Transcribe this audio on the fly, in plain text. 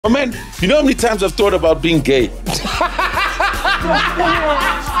Oh man, you know how many times I've thought about being gay?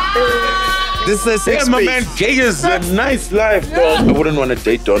 This is a safe space. My man, gay is a nice life, dog. I wouldn't want to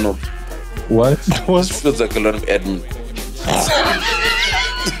date Donald. What? It feels like a lot of admin.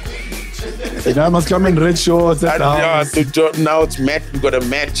 The guy must come in red shorts. Now it's match. We got a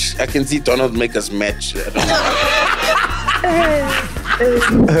match. I can see Donald make us match.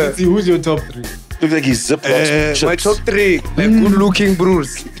 Let's see, who's your top 3? Looks like he's Ziploc. My top 3, like good-looking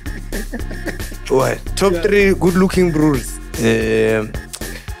bros. What? Top 3 good-looking bros.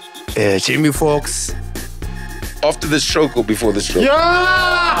 Jamie Foxx. After the stroke or before the stroke?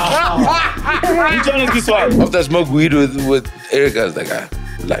 Yeah! Which one is this one? After I smoked weed with Erica, I was like,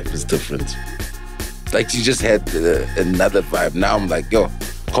 life is different. Like, you just had another vibe. Now I'm like, yo,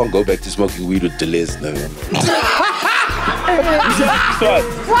 can't go back to smoking weed with Deleuze. No.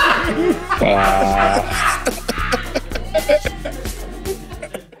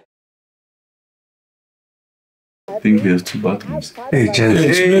 I think there's 2 bathrooms. Hey, Jen.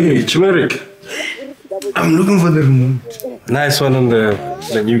 Hey, turmeric. I'm looking for the remote. Nice one on the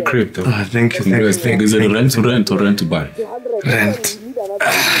new crib, though. Oh, thank you. Is it rent or rent to buy? Rent.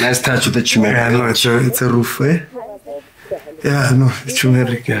 Nice touch with the turmeric. Yeah, no, it's a roof, eh? Yeah, no, it's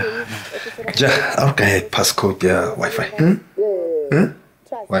turmeric, yeah. Okay, passcode, yeah, Wi-Fi.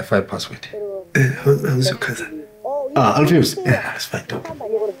 Wi-Fi password. How's your cousin? Alfeus. Yeah, that's fine, though.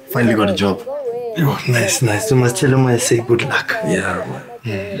 Finally got a job. Oh, nice. You must tell him I say good luck. Yeah,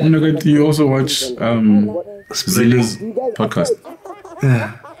 man. You also watch Zilla's podcast?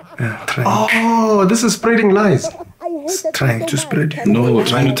 Yeah, trying. Oh, this is spreading lies. Trying to spread. No,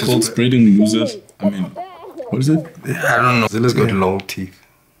 trying to call spreading losers. I mean, what is it? I don't know. Zilla's got long teeth.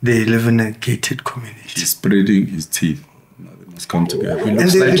 They live in a gated community. He's spreading his teeth. They must come together. And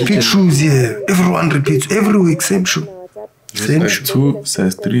they repeat shoes here. Everyone repeats every week, same shoe. Same shoe. 2,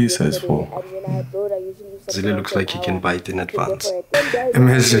 size 3, size 4. Zilla looks like he can bite in advance.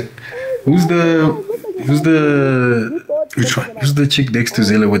 Imagine. Who's the Which one? Who's the chick next to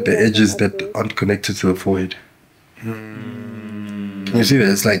Zilla with the edges that aren't connected to the forehead? Can you see that?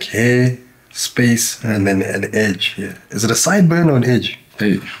 It's like hair, space, and then an edge. Yeah. Is it a sideburn or an edge?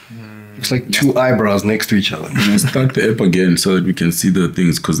 Hey. It's like 2 eyebrows next to each other. Start the app again so that we can see the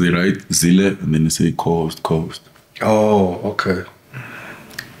things, because they write Zilla and then they say coast. Oh, okay.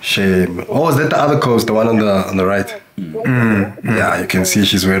 Shame. Oh, is that the other coast, the one on the right? Yeah, you can see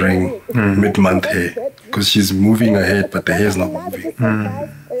she's wearing mid-month hair because she's moving her head, but the hair's not moving.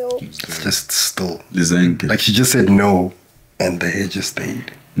 It's just still. Like she just said no, and the hair just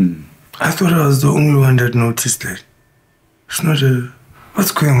stayed. I thought I was the only one that noticed that. It's not a...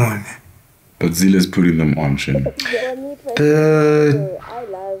 What's going on? But Zilla's putting them on, Shane. The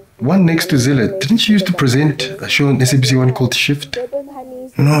one next to Zilla, didn't she used to present a show on SABC One called Shift?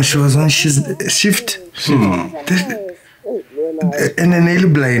 No, she was on Shift. And a nail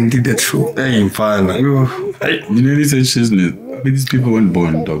blind did that show. Hey, fine. You nearly said Shiznit. I mean, these people weren't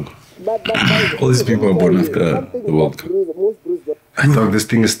born, dog. All these people are born after the World Cup. I thought this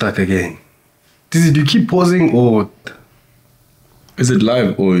thing is stuck again. Do you keep pausing or... Is it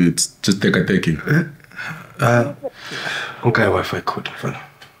live or it's just taking? Okay, Wi-Fi code.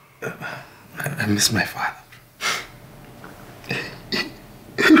 I miss my father.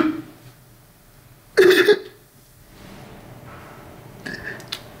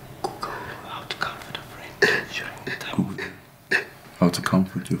 How to comfort a friend during the time. How to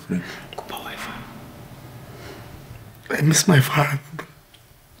comfort your friend. Wi-Fi. I miss my father.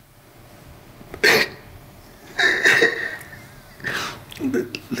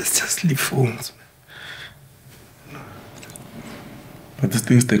 Let's just leave phones. But this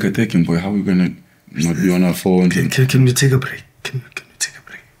thing's taking, boy. How are we gonna not be on our phones? Can we take a break? Can we take a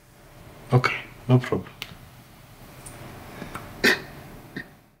break? Okay, no problem.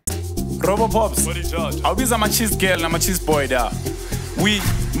 Robo Pops, I'll be my cheese girl and my cheese boy there. We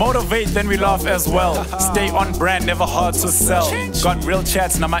motivate, then we laugh as well. Stay on brand, never hard to sell. Got real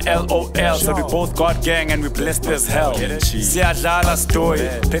chats, now my LOL. So we both got gang and we blessed as hell. Siyadlala story,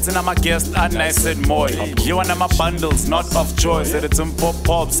 petting on my guest and nice and more. You and my bundles, not of joy. Said it's some pop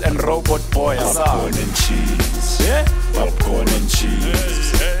pops and robot boys. Popcorn and cheese, popcorn and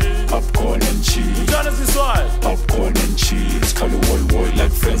cheese, popcorn and cheese. Popcorn and cheese, call it boy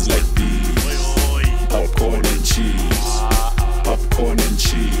like friends like these. Popcorn and cheese. Popcorn and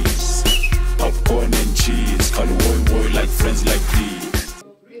cheese, popcorn and cheese. Call it boy like friends like these.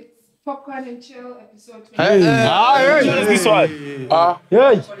 It's Popcorn and Chill episode 20. This one.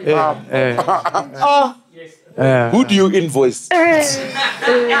 Who do you invoice?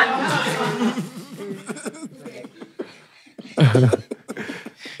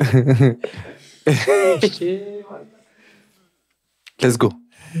 Let's go.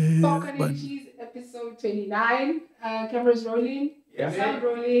 Popcorn and Cheese, episode 29. Cameras rolling, sound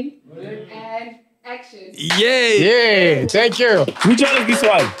rolling, and action. Yeah, thank you. Which one is this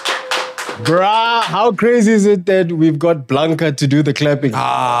one? Bruh, how crazy is it that we've got Blanca to do the clapping?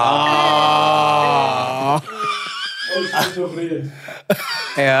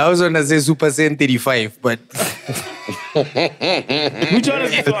 Yeah, I was gonna say Super Saiyan 35, but Which one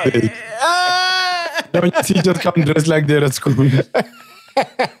is this one? Teachers come dressed like they're at school.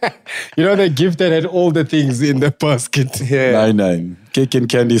 You know the gift that had all the things in the basket. yeah. 9-9. Cake and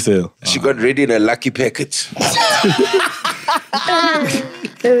candy sale. She got ready in a lucky packet.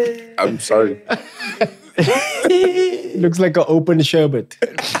 I'm sorry. Looks like an open sherbet.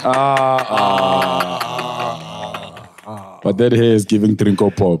 But that hair is giving Trinko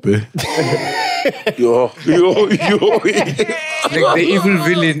pop, eh? Yo. Like the evil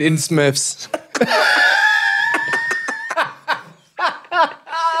villain in Smurfs.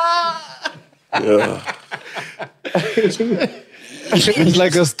 It's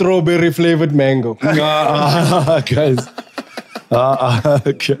like a strawberry flavored mango. Guys.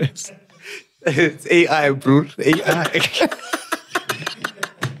 Guys. It's AI, bro. AI.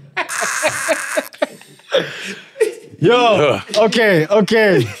 Yo,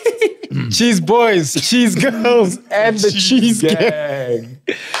 okay. Cheese boys, cheese girls, and the cheese gang.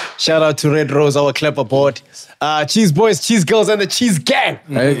 Shout out to Red Rose, our clapper board. Cheese boys, cheese girls, and the cheese gang.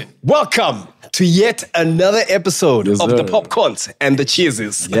 Hey. Welcome to yet another episode Yes, of sir. the Popcorns and the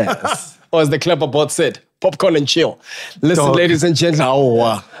Cheeses. Yes. Or as the clapper board said, popcorn and chill. Listen, Dog. ladies and gentlemen. Oh,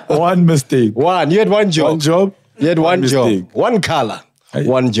 wow. One mistake. One. You had one job. One job. You had one job. mistake. One color. Hey.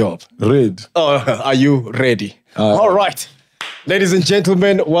 One job. Red. Oh, are you ready? All right. Ladies and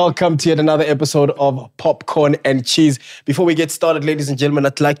gentlemen, welcome to yet another episode of Popcorn and Cheese. Before we get started, ladies and gentlemen,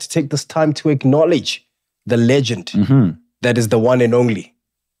 I'd like to take this time to acknowledge the legend that is the one and only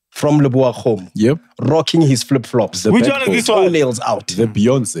from Leboa home, Yep. rocking his flip-flops. Which one is this one? Toenails out. The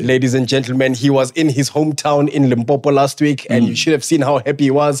Beyonce. Ladies and gentlemen, he was in his hometown in Limpopo last week, and you should have seen how happy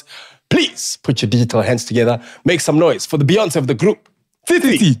he was. Please put your digital hands together. Make some noise for the Beyonce of the group.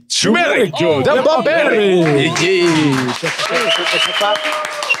 Titi Chumeric, the Barbarian.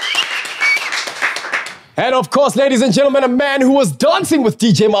 And of course, ladies and gentlemen, a man who was dancing with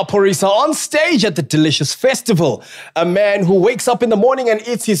DJ Maporisa on stage at the Delicious Festival. A man who wakes up in the morning and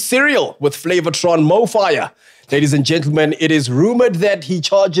eats his cereal with Flavortron Mofire. Ladies and gentlemen, it is rumored that he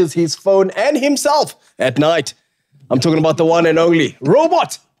charges his phone and himself at night. I'm talking about the one and only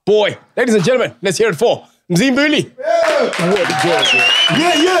Robot Boy. Ladies and gentlemen, let's hear it for Mzimbuli.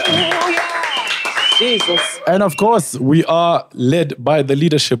 And of course, we are led by the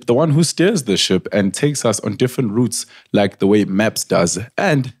leadership, the one who steers the ship and takes us on different routes like the way Maps does.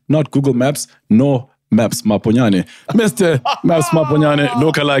 And not Google Maps, nor Maps Maponyane. Mr. Maps Maponyane,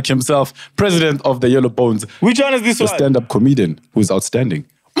 lookalike himself, president of the Yellow Bones. Which one is this The one? stand-up comedian who's outstanding.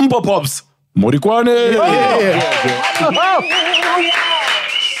 Mpa Pops, Morikwane.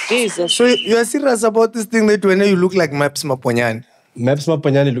 So you are serious about this thing that when you look like Maps Maponyan? Maps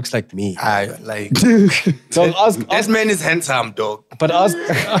Mapanyani looks like me. I like So ask, this man is handsome, dog. but ask,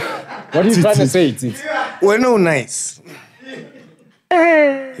 what are you trying to say? It's We're no nice. what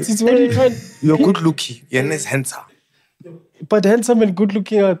are you trying? You're good looking. You're nice handsome. But handsome and good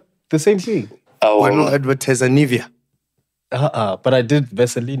looking are the same thing. We're no advertiser Nivea. But I did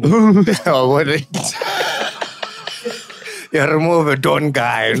Vaseline. Oh, what you're more of a Don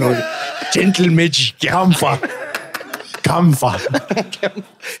guy, you know. Gentle magic. Comfort.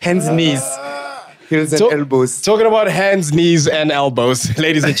 Hands, knees, heels and elbows. Talking about hands, knees, and elbows.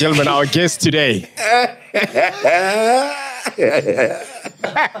 Ladies and gentlemen, our guest today.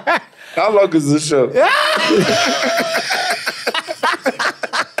 How long is this show?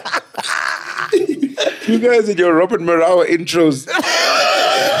 You guys in your Robert Marawa intros.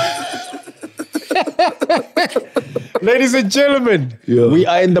 Ladies and gentlemen, we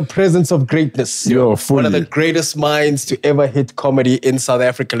are in the presence of greatness. Yo, One of the fully. greatest minds to ever hit comedy in South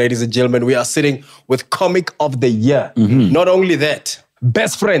Africa, ladies and gentlemen. We are sitting with Comic of the Year. Not only that,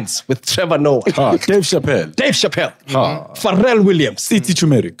 best friends with Trevor Noah, Dave Chappelle. Dave Chappelle, Pharrell Williams, Titi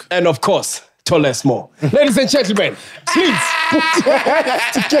Chumeric. and of course, Toles Mo. Ladies and gentlemen, please put your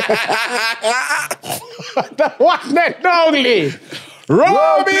hands together. The one and only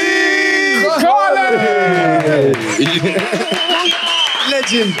Robby Collins.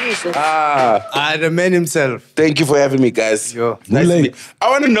 Legend. The man himself. Thank you for having me, guys. Yo. Nice to meet. I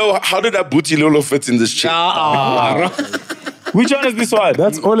want to know, how did that booty Lolo fit in this chick? Which one is this one?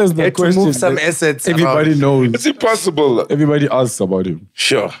 That's always the Had to question. move some that assets Everybody around. knows. It's impossible. Everybody asks about him.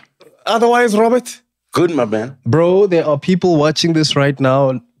 Sure. Otherwise, Robert? Good, my man. Bro, there are people watching this right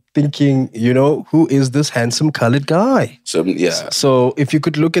now thinking, you know, who is this handsome colored guy? So, yeah. So if you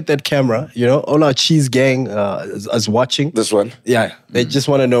could look at that camera, you know, all our cheese gang is watching. This one. Yeah, they just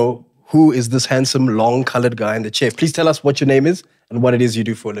want to know who is this handsome, long colored guy in the chair. Please tell us what your name is and what it is you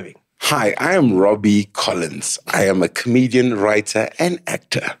do for a living. Hi, I am Robby Collins. I am a comedian, writer, and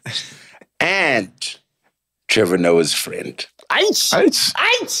actor. And Trevor Noah's friend.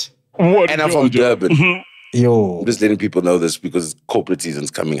 And I'm from Durban. Yo. I'm just letting people know this because corporate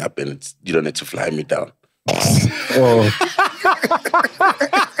season's coming up and it's, you don't need to fly me down. Oh.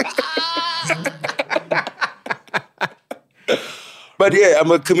 But yeah, I'm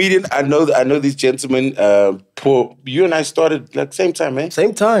a comedian. I know these gentlemen. You and I started like same time, man.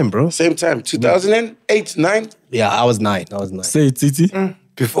 Same time, bro. Same time. 2008, 9? Yeah, I was 9. Say it, Titi.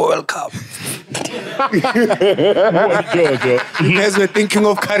 Before World Cup. You guys were thinking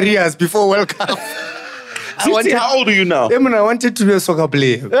of careers before World Cup. How old are you now? I wanted to be a soccer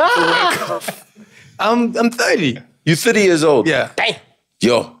player. I'm 30. You're 30 years old? Yeah.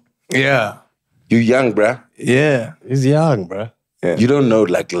 Yo. Yeah. You young, bruh. Yeah. He's young, bro. Yeah. You don't know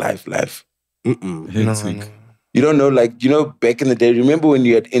like life. Hectic. You don't know like, you know, back in the day, remember when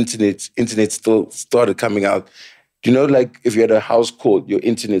you had internet still started coming out. You know, like if you had a house call, your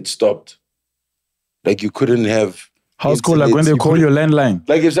internet stopped. Like you couldn't have House call, like when they call your landline.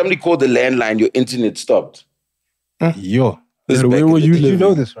 Like if somebody called the landline, your internet stopped. Yo. This Where were you Did you living?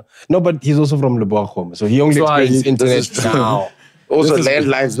 know this? No, but he's also from Leboachom, so he only So experienced this internet is true. now. Also This is-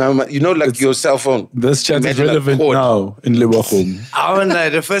 landlines now, you know, like your cell phone. This chat is Imagine a relevant cord. now in Liverpool. I wonder,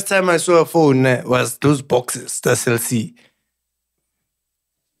 the first time I saw a phone was those boxes, the SLC.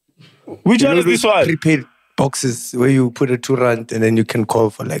 Which one is those this one? prepaid boxes where you put a 2 rand and then you can call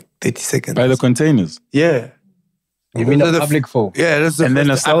for like 30 seconds. By the containers. Yeah. You mean a The public phone? Yeah, that's the And then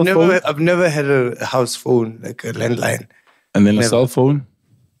first- a cell phone? I've never had a house phone, like a landline. And then a Never. cell phone.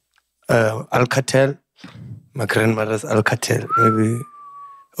 Alcatel. My grandmother's Alcatel, maybe.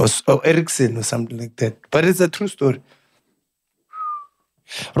 Or Ericsson or something like that. But it's a true story.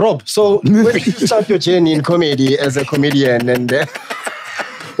 Rob, so when did you start your journey in comedy as a comedian? And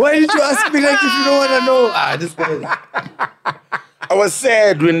Why did you ask me like if you don't want to know? This guy. I was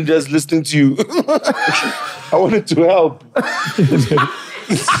sad when just listening to you. I wanted to help.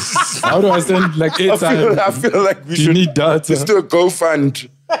 How do I send like 8 times? I feel like we Do you should need data? just do a GoFund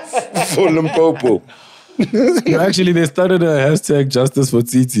for Limpopo. No, actually, they started a hashtag Justice for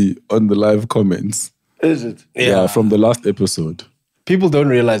Titi on the live comments. Is it? Yeah, from the last episode. people don't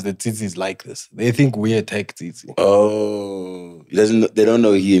realize that Titi is like this. They think we attack Titi. Oh, they don't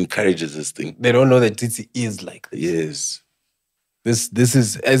know he encourages this thing. They don't know that Titi is like this. Yes. This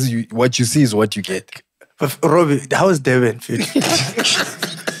is what you see is what you get. But Robby, how is Durban feeling?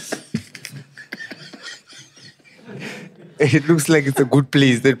 It looks like it's a good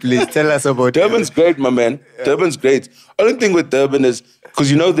place, that place. Tell us about Durban's great, my man. Yeah. Durban's great. Only thing with Durban is,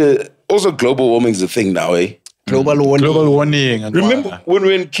 because you know, also global warming is a thing now, eh? Global warming. Global warming. And Remember when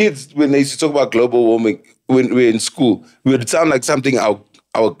we were kids, when they used to talk about global warming, when we were in school, it would sound like something our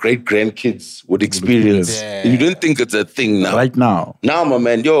great-grandkids would experience. Yeah. And you didn't think it's a thing now. Right now. Now, my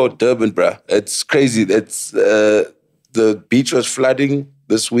man, Durban, bruh. It's crazy. It's the beach was flooding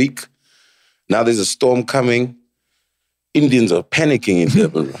this week. Now there's a storm coming. Indians are panicking in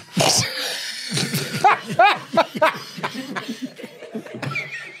Durban, bruh.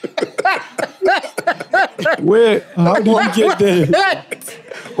 Where? How did we get there?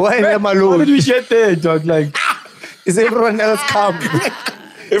 Why am I How did alone? we get there, dog? Like, Is everyone else calm?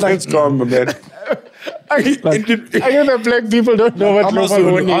 Everyone's calm, my man. I guess the black people don't know what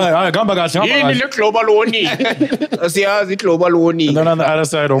global warming is. come back, Global warming. Asiyazi global warming. And then on the other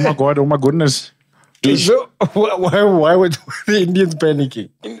side, oh my God, oh my goodness. So why were the Indians panicking?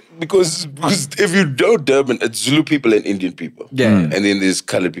 Because if you know Durban, it's Zulu people and Indian people. Yeah. And then there's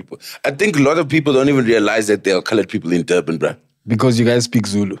colored people. I think a lot of people don't even realize that there are colored people in Durban, bruh. Because you guys speak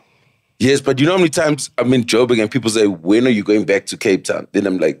Zulu. Yes, but you know how many times I'm in Joburg and people say, when are you going back to Cape Town? Then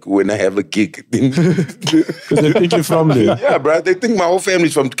I'm like, when I have a gig. Because they think you're from there. Yeah, bruh. They think my whole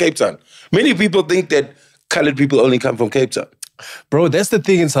family's from Cape Town. Many people think that colored people only come from Cape Town. Bro, that's the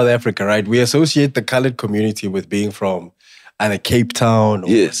thing in South Africa, right? We associate the colored community with being from either Cape Town or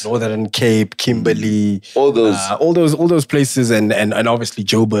Yes. Northern Cape, Kimberley, All those. all those places, and obviously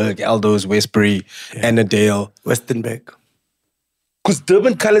Joburg, Aldos, Westbury, Annandale. Westernburg. Because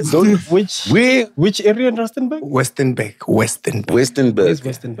Durban coloreds don't... Which area in Rustenburg? Westernburg. Westernburg. Where's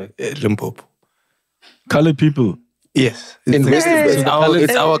Westernburg? Limpopo. Colored people. Yes. In Westernburg.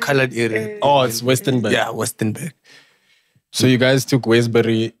 It's our colored area. Oh, it's Westernburg. Yeah, Westernburg. So you guys took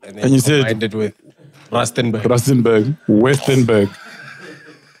Westbury and then And you said- combined it with Rustenburg. Rustenburg, Westernburg.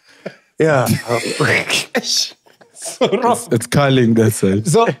 Yeah. It's Carling that side.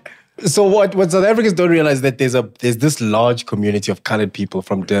 So what South Africans don't realize that there's this large community of colored people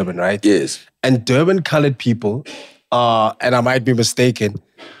from Durban, right? Yes. And Durban colored people are, and I might be mistaken,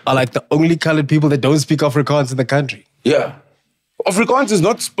 are like the only colored people that don't speak Afrikaans in the country. Yeah. Afrikaans is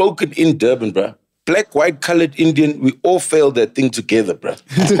not spoken in Durban, bruh. Black, white, colored, Indian, we all failed that thing together, bruh.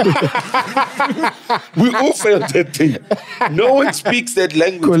 We all failed that thing. No one speaks that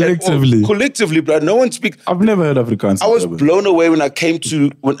language. Collectively. Collectively, bruh. No one speaks. I've never heard Afrikaans. I in was Durban. blown away when I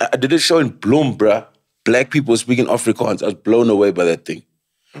did a show in Bloem, bruh. Black people speaking Afrikaans. I was blown away by that thing.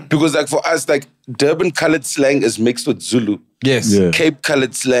 Because like for us, like Durban colored slang is mixed with Zulu. Yes. Yeah. Cape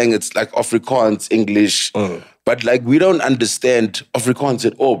colored slang, it's like Afrikaans, English. But like we don't understand Afrikaans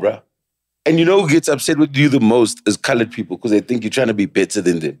at all, bruh. And you know who gets upset with you the most is colored people because they think you're trying to be better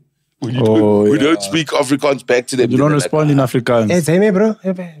than them. When you we don't speak Afrikaans back to them. You don't respond in Afrikaans. Hey, say me, bro.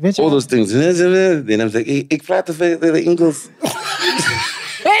 All those things. Then I'm like, ik praat de Engels.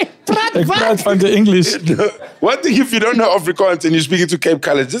 Ik praat van de English. One thing, if you don't know Afrikaans and you're speaking to Cape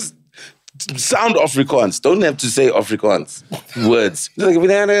Colors, just sound Afrikaans. Don't have to say Afrikaans words. Just like,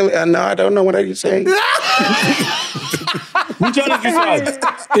 no, I don't know what are you saying. Which one is this one?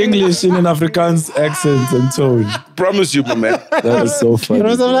 English in an Afrikaans accent and tone. Promise you, my man. That is so funny.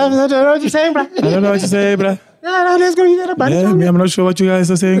 I don't know what you're saying, bro. I don't know what you say, bruh. No, let's go get a bunch. Yeah, me, I'm not sure what you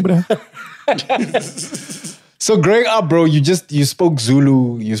guys are saying, bruh. So growing up, bro, you spoke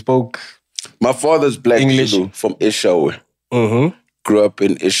Zulu, you spoke... My father's black English. Zulu from Eshowe. Grew up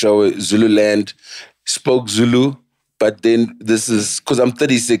in Eshowe, Zululand. Spoke Zulu, but then this is... Because I'm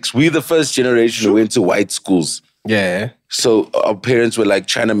 36. We're the first generation who went to white schools. Yeah. So our parents were like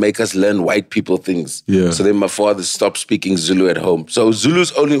trying to make us learn white people things. Yeah. So then my father stopped speaking Zulu at home. So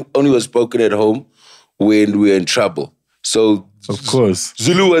Zulu's only was spoken at home when we were in trouble. So Of course.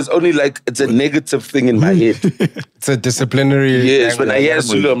 Zulu was only like, it's a negative thing in my head. It's a disciplinary... Yes, when I hear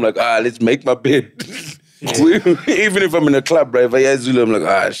Zulu, I'm like, let's make my bed. Even if I'm in a club, right? If I hear Zulu, I'm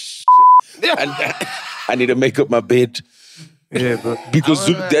like, shit. I need to make up my bed. Yeah, bro. Because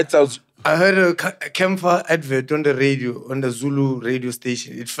Zulu, that's how... I heard a Kemfa advert on the radio, on the Zulu radio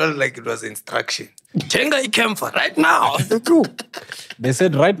station. It felt like it was instruction. Chenga Kemfa right now. They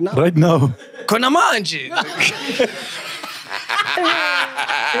said right now. Right now. Kona manje.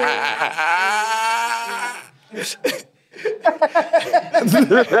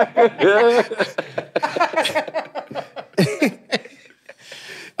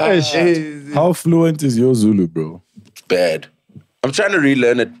 How fluent is your Zulu, bro? Bad. I'm trying to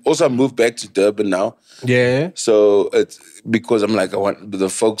relearn it. Also, I moved back to Durban now. Yeah. So it's because I'm like, the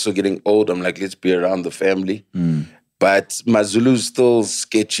folks are getting old. I'm like, let's be around the family. But my Zulu's still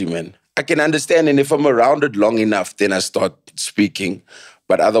sketchy, man. I can understand, and if I'm around it long enough, then I start speaking.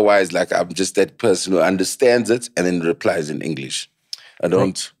 But otherwise, like, I'm just that person who understands it and then replies in English. I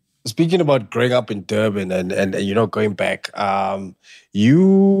don't... Speaking about growing up in Durban and you know, going back,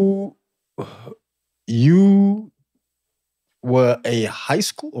 you were a high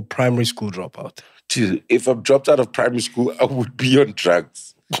school or primary school dropout? Jeez, if I'm dropped out of primary school, I would be on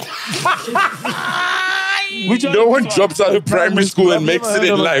drugs. No one drops out of primary school and makes it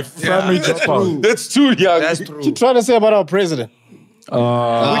in life. Primary dropout. That's too young. That's true. What you trying to say about our president? Which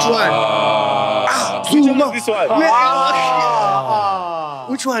one? Which one is this one?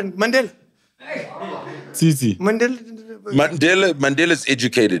 Which one? Mandela. Titi. Mandela's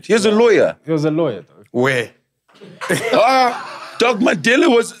educated. He was a lawyer. He was a lawyer. Where? Dog Mandela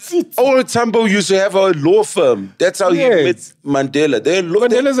was... Old Tambo used to have a law firm. That's how he met Mandela.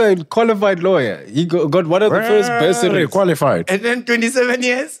 Mandela's a qualified lawyer. He got one of the first bursaries. Qualified. And then 27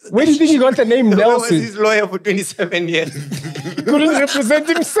 years? Where do you think he got the name Where was Nelson? his lawyer for 27 years? Couldn't represent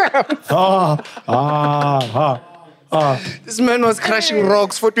himself. This man was crushing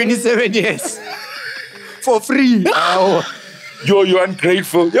rocks for 27 years. For free. You're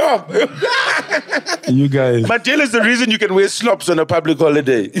ungrateful. Yeah. You guys. Mandela's the reason you can wear slops on a public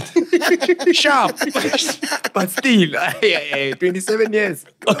holiday. Sharp. But still, 27 years.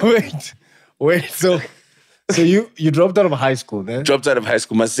 Wait. So you dropped out of high school then? Dropped out of high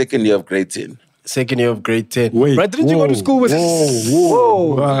school, my second year of grade 10. Second year of grade 10. Wait. Right, didn't you go to school with...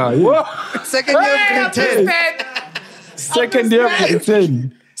 Whoa. Second year of grade 10. Second year of grade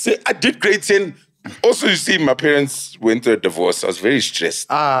 10. See, I did grade 10. Also, you see, my parents went through a divorce. I was very stressed.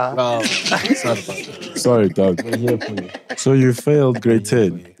 Sorry, dog. So you failed grade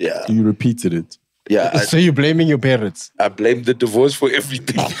 10. Yeah. You repeated it. Yeah. So you're blaming your parents? I blame the divorce for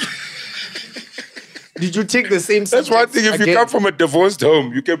everything. Did you take the same That's one thing. If you again? come from a divorced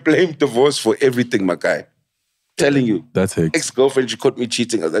home, you can blame divorce for everything, my guy. Telling you. That's it. Ex-girlfriend, she caught me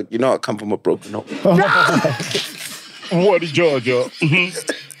cheating. I was like, I come from a broken home. What Georgia?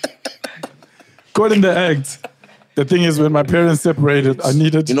 Caught in the act. The thing is, when my parents separated, I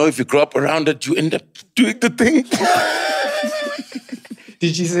needed... If you grow up around it, you end up doing the thing.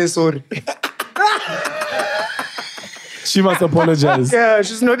 Did she say sorry? She must apologize. Yeah,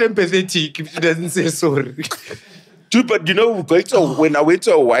 she's not empathetic if she doesn't say sorry. Dude, but when I went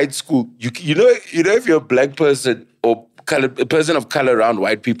to a white school, you know if you're a black person or a person of color around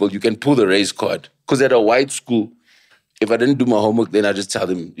white people, you can pull the race card. Because at a white school, if I didn't do my homework, then I just tell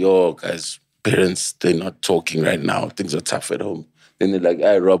them, yo, guys, parents, they're not talking right now. Things are tough at home. Then they're like,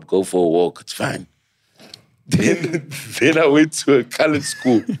 hey, Rob, go for a walk. It's fine. Then I went to a colored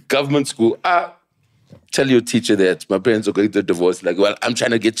school, government school. Tell your teacher that my parents are going through a divorce. Like, well, I'm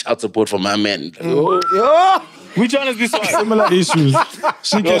trying to get child support for my man. Like, Which one is this one? Similar issues.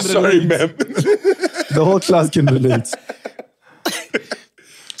 She can sorry, relate. ma'am. The whole class can relate.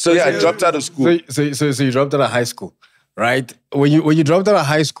 So yeah, I dropped out of school. So you dropped out of high school, right? When you dropped out of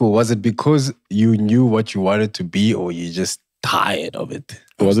high school, was it because you knew what you wanted to be, or you just tired of it?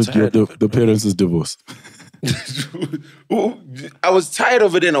 Was it the parents' divorce? I was tired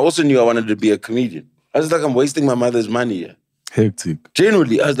of it, and I also knew I wanted to be a comedian. I was like, I'm wasting my mother's money here. Hectic.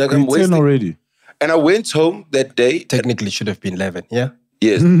 Genuinely, I was like, I'm 10 wasting. already. And I went home that day. Technically, should have been 11. Yeah.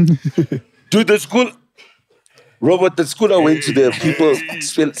 Yes. Dude, the school, Robert, the school I went to, there are people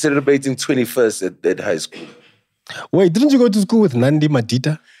celebrating 21st at high school. Wait, didn't you go to school with Nandi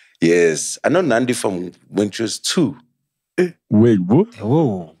Madita? Yes. I know Nandi from when she was 2. Wait, what?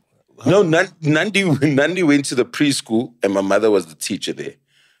 Whoa. No, Nandi went to the preschool and my mother was the teacher there.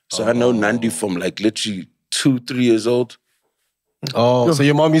 So I know Nandi from like literally 2-3 years old. Oh, so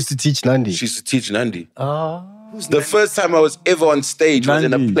your mom used to teach Nandi? She used to teach Nandi. The first time I was ever on stage was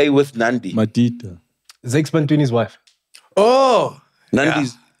in a play with Nandi. Madita. Zex Bantwini's wife. Oh.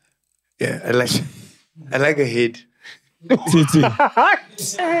 Nandi's. Yeah, I like her head. Titi.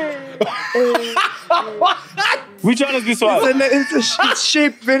 Which one is this one? It's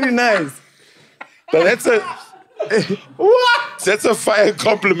shaped very nice. But that's a fire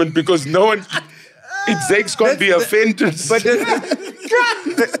compliment because no one... Zex can't be offended. But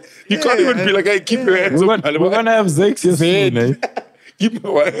you can't even be like, hey, keep your hands off my We're going to have Zex's head. Eh?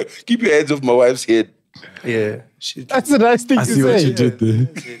 Keep your hands off my wife's head. yeah, That's a nice thing I to see what say. you did there.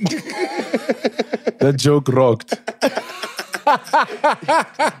 That joke rocked.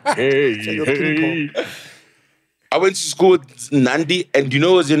 Hey. I went to school with Nandi, and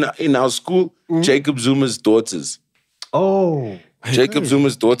who was in our school? Jacob Zuma's daughters. Oh. Jacob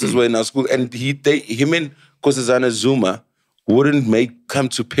Zuma's daughters were in our school, and him and Nkosazana Zuma wouldn't come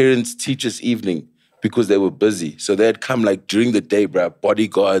to parents-teachers evening because they were busy. So they'd come like during the day, bruh,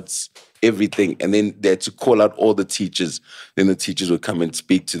 bodyguards, everything. And then they had to call out all the teachers. Then the teachers would come and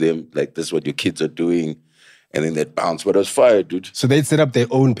speak to them, like, this is what your kids are doing. And then they'd bounce. But it was fire, dude. So they'd set up their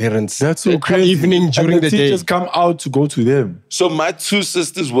own parents. That's so crazy. Evening during and the day. teachers come out to go to them. So my 2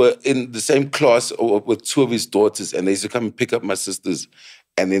 sisters were in the same class with 2 of his daughters, and they used to come and pick up my sisters.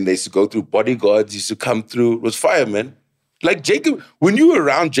 And then they used to go through bodyguards, used to come through. It was fire, man. Like Jacob, when you were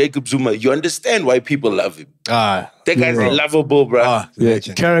around Jacob Zuma, you understand why people love him. That guy's lovable, bro. Yeah,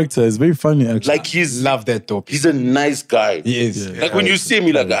 character is very funny, actually. Like Love that dope. He's a nice guy. He is. Yeah. Like when you see him,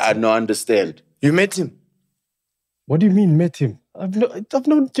 you're like, I know, understand. You met him? What do you mean met him? I've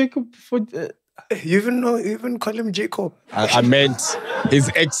known Jacob for... You even call him Jacob? I meant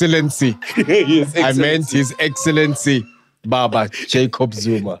His Excellency. I meant His Excellency, Baba Jacob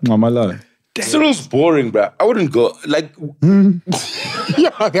Zuma. Mamala. Cyril's boring, bro. I wouldn't go, like...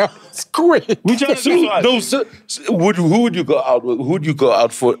 Yeah, that's quick. Which one is this one? No, who would you go out with? Who would you go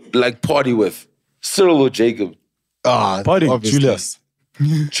out for, like, party with? Cyril or Jacob? Party, obviously. Julius.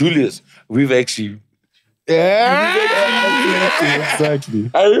 Julius. We've actually... Yeah.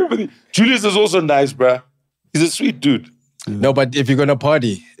 Exactly. I remember Julius is also nice, bruh. He's a sweet dude. No, but if you're going to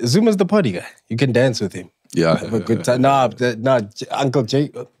party, Zuma's the party guy. You can dance with him. Yeah. Have a good time. Nah, Uncle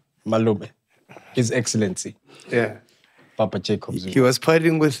Jacob, Malume, His Excellency, Yeah. Papa Jacob Zuma. He was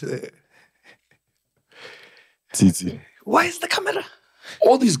partying with... Titi. Why is the camera?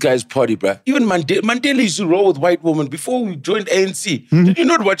 All these guys party, bruh. Even Mandela used to roll with white women before we joined ANC. Did you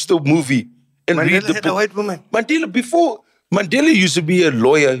not watch the movie and read Mandela the had book? a white woman. Mandela used to be a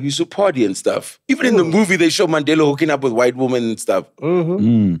lawyer, he used to party and stuff. Even in the movie, they show Mandela hooking up with white women and stuff.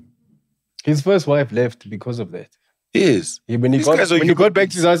 His first wife left because of that. Yes. When he These guys are got back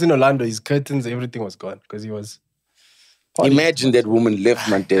to his house in Orlando, his curtains, everything was gone because he was. Imagine that woman left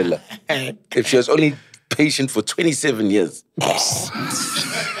Mandela if she was only patient for 27 years.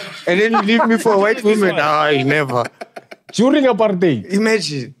 And then you leave me for a white woman. I never. During apartheid.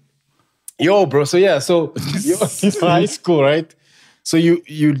 Imagine. Yo, bro. So yeah, so you're in high school, right? So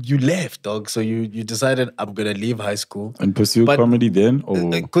you left, dog. So you decided I'm gonna leave high school and pursue comedy then, or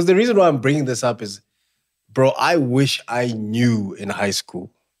because the reason why I'm bringing this up is, bro, I wish I knew in high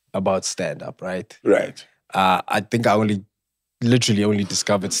school about stand-up, right? Right. I think I literally only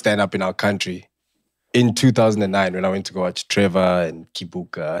discovered stand-up in our country in 2009 when I went to go watch Trevor and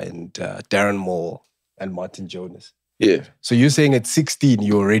Kibuka and Darren Moore and Martin Jonas. Yeah. So you're saying at 16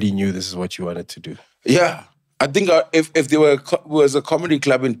 you already knew this is what you wanted to do? Yeah. I think if there was a comedy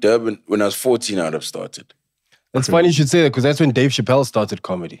club in Durban when I was 14, I would have started. That's funny you should say that because that's when Dave Chappelle started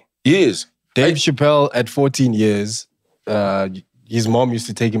comedy. Yes. Dave Chappelle at 14 years, his mom used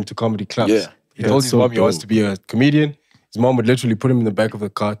to take him to comedy clubs. Yeah. He told his mom he wants to be a comedian. His mom would literally put him in the back of the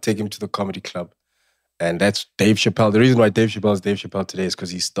car, take him to the comedy club. And that's Dave Chappelle. The reason why Dave Chappelle is Dave Chappelle today is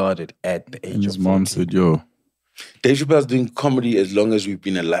because he started at the age of 14. His mom said, yo. Dave Chappelle's doing comedy as long as we've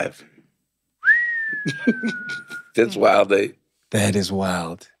been alive. That's wild, eh? That is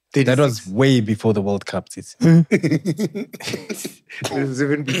wild. That was way before the World Cup. It was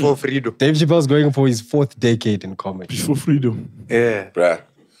even before freedom. Dave Chappelle's going for his 4th decade in comedy. Before freedom. Yeah. Bruh.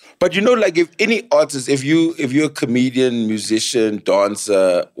 But you know, like if any artist, if you're a comedian, musician,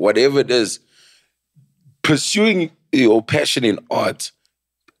 dancer, whatever it is, pursuing your passion in art,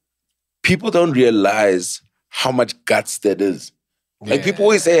 people don't realize how much guts that is. Like people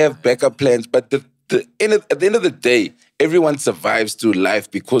always say have backup plans, but at the end of the day, everyone survives through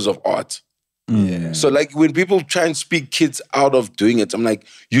life because of art. Yeah. So like when people try and speak kids out of doing it, I'm like,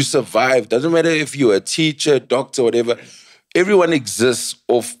 you survive. Doesn't matter if you're a teacher, doctor, whatever. Everyone exists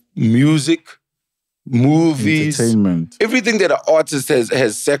of music, movies, entertainment. Everything that an artist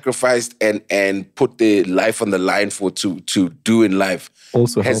has sacrificed and put their life on the line for to do in life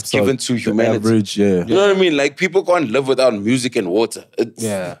also has helps given out to the humanity. Average, yeah. You know what I mean? Like people can't live without music and water.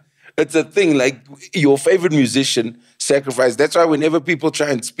 It's a thing. Like your favorite musician sacrificed. That's why whenever people try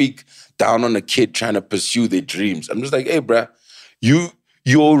and speak down on a kid trying to pursue their dreams, I'm just like, hey, bruh,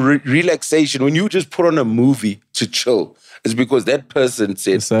 your relaxation when you just put on a movie to chill is because that person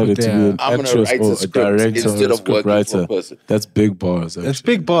said, decided to be an I'm gonna actress write or a a script director instead or a of working for a scriptwriter. person. That's big bars. Actually. It's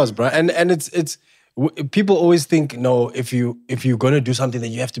big bars, bro. And it's people always think, no, if you're gonna do something,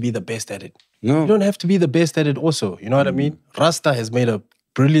 then you have to be the best at it. No, you don't have to be the best at it. Also, you know what I mean? Rasta has made a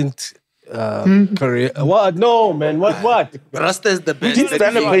brilliant career. What? No, man. What? Rasta is the best. He's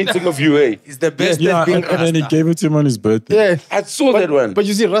done a painting of you, eh? He's the best Yeah, at being and then he Rasta. gave it to him on his birthday. Yeah, I saw that one. but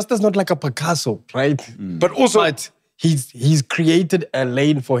you see, Rasta's not like a Picasso, right? But also, But he's created a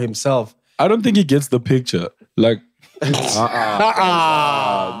lane for himself. I don't think he gets the picture. Like,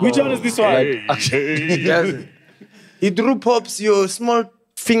 Which one is this one? He drew pops. Your small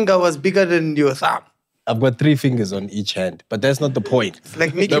finger was bigger than your thumb. I've got 3 fingers on each hand, but that's not the point. It's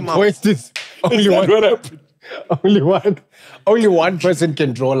like Mickey The Mouse. point is only one person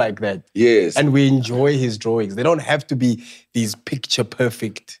can draw like that. yes. And we enjoy his drawings. They don't have to be these picture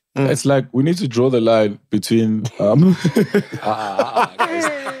perfect. it's like we need to draw the line between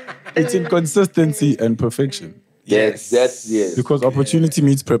between consistency and perfection. That's yes. Because opportunity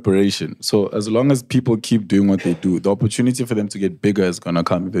meets preparation. So as long as people keep doing what they do, the opportunity for them to get bigger is gonna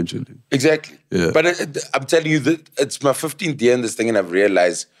come eventually. Exactly. Yeah. But I'm telling you that it's my 15th year in this thing, and I've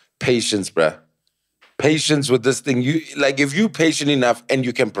realized patience, bruh. Patience with this thing. You like if you're patient enough and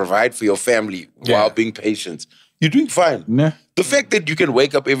you can provide for your family while being patient, you're doing fine. Nah. The fact that you can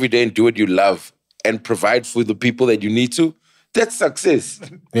wake up every day and do what you love and provide for the people that you need to, that's success.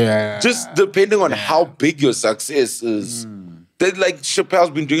 Yeah. Just depending on how big your success is. That, like Chappelle's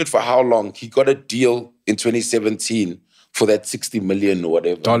been doing it for how long? He got a deal in 2017 for that 60 million or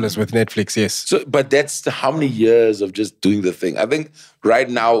whatever. Dollars with Netflix, yes. So, but that's how many years of just doing the thing. I think right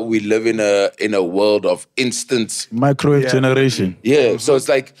now we live in a world of instant Microwave generation. Yeah. So it's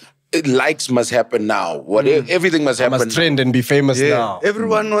like likes must happen now. Whatever, everything must I happen. must trend and be famous now.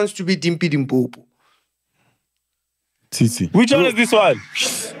 Everyone wants to be Dimpy Dimpopo. Titi. Which one is this one?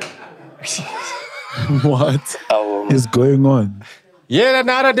 What is going on? Yet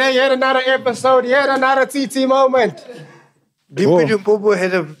another day, yet another episode, yet another TT moment. Dimpy Dimpopo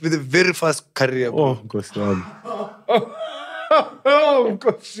had a very fast career. Bro. Oh, gosh, Oh,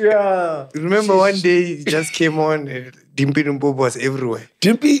 gosh, yeah. Remember one day he just came on and Dimpy Dimpopo was everywhere.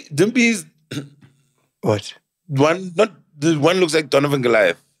 Dimpy's What? one. Not the one looks like Donovan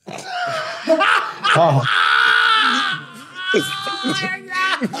Goliath.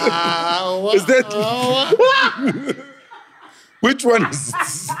 Is that... Which one is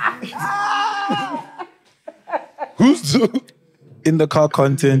this? Who's... In the car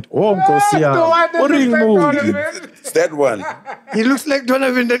content. Oh, Nkosia. It's that one. He looks like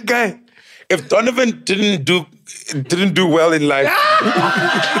Donovan, that guy. If Donovan didn't do well in life,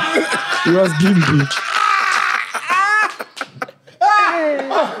 He was gimpy.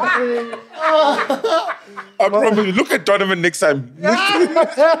 I'll probably look at Donovan next time.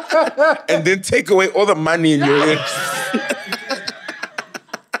 And then take away all the money in your head.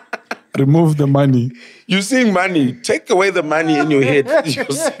 Remove the money. You're seeing money. Take away the money in your head. You'll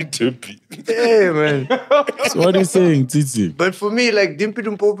see Dimpy. Hey, man. So what are you saying, Titi? But for me, like, Dimpy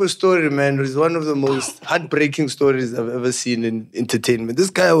Dumpopo's story, man, is one of the most heartbreaking stories I've ever seen in entertainment. This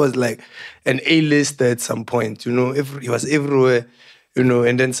guy was like an A-lister at some point, you know. He was everywhere, you know,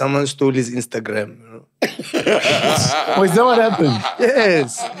 and then someone stole his Instagram, you know. Oh, is that what happened?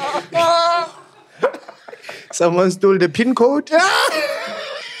 Yes. Someone stole the PIN code.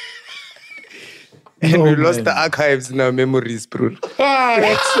 And we lost the archives in our memories, bro.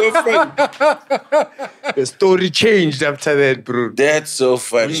 That's so funny. The story changed after that, bro. That's so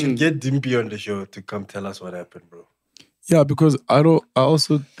funny. Get Dimpy on the show to come tell us what happened, bro. Yeah, because I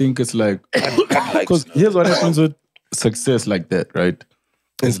also think it's like, because here's what happens with success like that, right?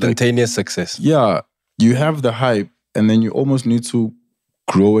 Instantaneous success. Yeah, you have the hype and then you almost need to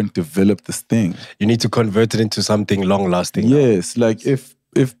grow and develop this thing. You need to convert it into something long-lasting. Yes, like if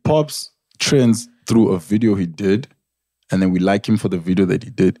Pops trends through a video he did, and then we like him for the video that he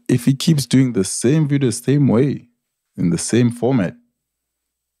did, if he keeps doing the same video the same way, in the same format,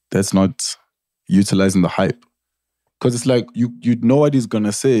 that's not utilizing the hype. Because it's like, you know what he's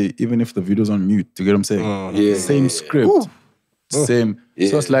gonna say, even if the video's on mute. Do you get what I'm saying? Yeah. Same script. Same.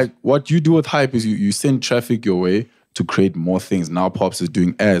 So it's like, what you do with hype is you send traffic your way to create more things. Now Pops is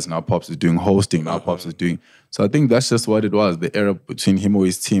doing ads, now Pops is doing hosting, now Pops is doing... So I think that's just what it was, the era between him or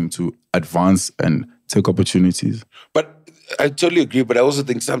his team to advance and take opportunities. But I totally agree, but I also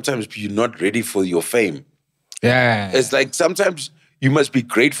think sometimes you're not ready for your fame. Yeah. It's like sometimes you must be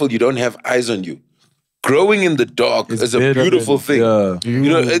grateful you don't have eyes on you. Growing in the dark is a beautiful thing. Yeah. You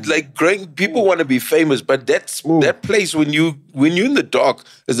know, it's like growing. People want to be famous, but that place when you're in the dark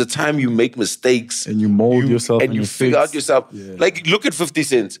is the time you make mistakes And you mold yourself and you figure out yourself. Yeah. Like look at 50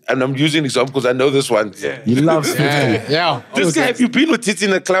 Cent, and I'm using examples because I know this one. He loves 50. Yeah. This guy, if you've been with Titi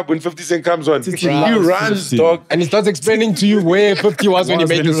in a club when 50 Cent comes on, he loves runs, 50. dog. And he starts explaining to you where 50 was when he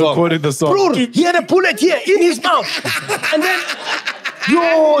made the song. recorded the song. Bro, he had a bullet here in his mouth. And then,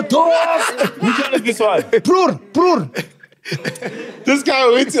 yo, dog. Which one is this one? Bro. This guy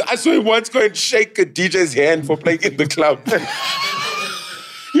I saw him once go and shake a DJ's hand for playing in the club.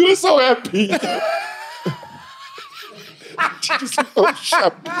 He was so happy. Just like, oh,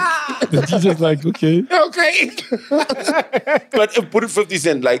 shut The DJ's like, okay. okay. But put it 50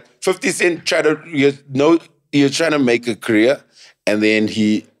 Cent, like 50 Cent you're trying to make a career and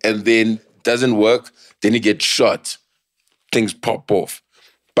then doesn't work, then he gets shot. Things pop off.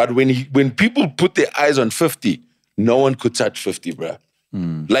 But when people put their eyes on 50, no one could touch 50, bruh.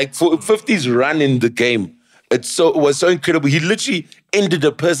 Like for 50's run in the game, it was so incredible. He literally ended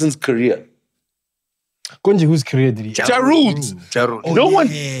a person's career. Kunji, whose career did he? Ja Rule. No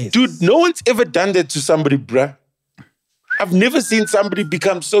one's ever done that to somebody, bruh. I've never seen somebody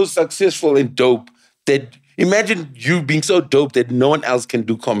become so successful and dope that imagine you being so dope that no one else can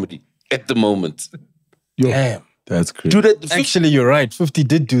do comedy at the moment. Damn. That's crazy. Dude, Actually, you're right. 50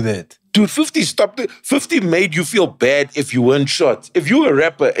 did do that. Dude, 50 stopped it. 50 made you feel bad if you weren't shot. If you were a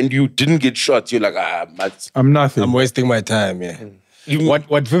rapper and you didn't get shot, you're like, I'm nothing. I'm wasting my time, yeah.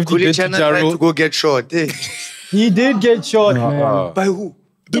 What 50 did to Kulichana Ja tried Rule? to go get shot. He did get shot, man. By who?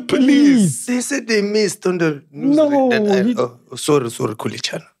 the police. They said they missed on the news. Sorry,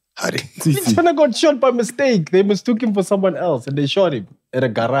 Kulichana. Hurry. Kulichana got shot by mistake. They mistook him for someone else and they shot him at a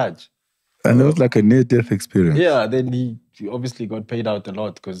garage. And it was like a near-death experience. Yeah, then he obviously got paid out a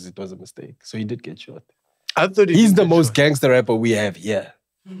lot because it was a mistake. So he did get shot. I thought he's the most gangster rapper we have here.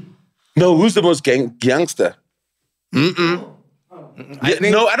 No, who's the most gangster? I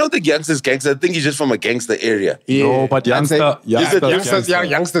don't think Youngster's gangster. I think he's just from a gangster area. Yeah. No, but Youngster's gangster.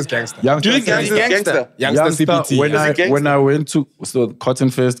 Youngster's gangster. Do you think Youngster's gangster? Youngster CPT. When I went to Cotton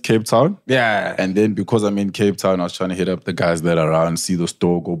Fest, Cape Town. Yeah. And then because I'm in Cape Town, I was trying to hit up the guys that are around, see the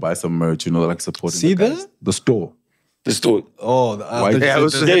store, go buy some merch, like supporting see the guys. The store. The store. Oh,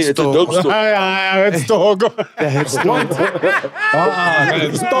 it's a dope store. It's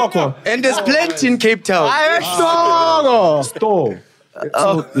store. And there's plenty in Cape Town. Store.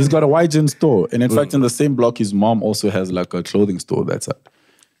 So he's got a YGN store. And in fact, in the same block, his mom also has like a clothing store that's it.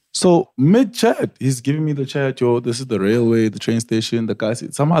 So mid-chat, he's giving me the chat, yo, this is the railway, the train station, the guy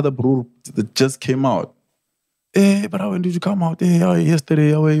said, some other bro that just came out. Hey, but when did you come out? Hey,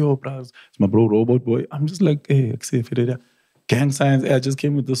 yesterday, how are you, bro? It's my bro, Robot Boy. I'm just like, hey, gang signs. Hey, I just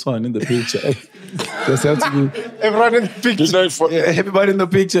came with this one in the picture. Just have to be Everyone in the picture. everybody in the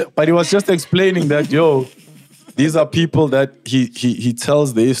picture. But he was just explaining that, yo, these are people that he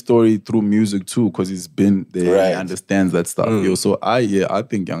tells their story through music too, because he's been there, he understands that stuff. Yo, so I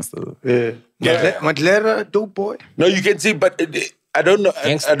think youngster. Yeah. Matlera, dope boy. No, you can see, but I don't know.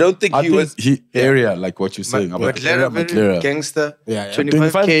 I don't think he was. Area, like what you're saying. Matlera, very gangster. Yeah.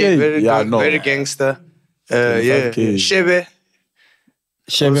 25K, very gangster. Shebe.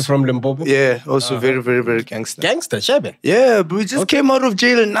 Shebe from Limpopo. Yeah, also very, very, very gangster. Gangster, Shebe. Yeah, but we just came out of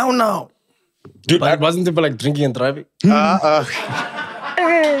jail now. Dude, but wasn't it for like drinking and driving? Dude, I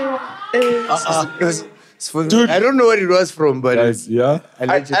don't know what it was from, but Guys, yeah.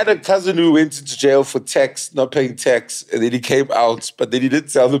 I had a cousin who went into jail for tax, not paying tax, and then he came out, but then he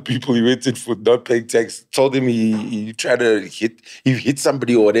didn't tell the people he went in for not paying tax. Told him he tried to hit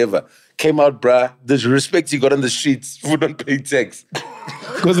somebody or whatever. Came out, bruh. The respect he got on the streets for not paying tax.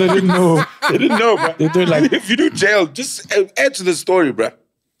 Because they didn't know. They didn't know, bruh. They do like, if you do jail, just add to the story, bruh.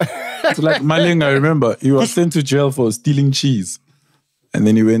 it's like Maling, I remember, he was sent to jail for stealing cheese. And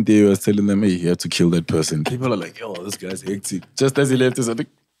then he went there, he was telling them, hey, he had to kill that person. People are like, yo, this guy's hectic. Just as he left, he said,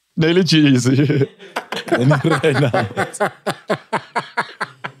 daily cheese. And he ran out.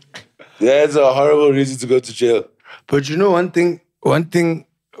 That's a horrible reason to go to jail. But you know, one thing,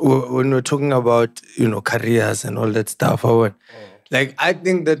 when we're talking about, careers and all that stuff, I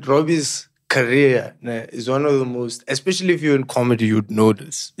think that Robby's career is one of the most, especially if you're in comedy, you'd know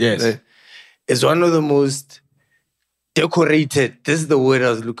this. Yes. It's one of the most decorated, this is the word I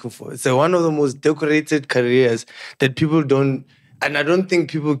was looking for. It's one of the most decorated careers that people don't, and I don't think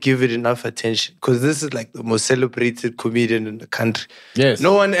people give it enough attention, because this is like the most celebrated comedian in the country. Yes.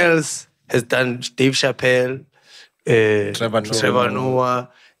 No one else has done Dave Chappelle, Trevor Noah,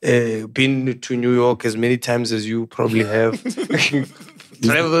 been to New York as many times as you probably have.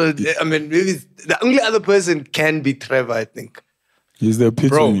 Trevor, I mean, maybe the only other person can be Trevor, I think. He's the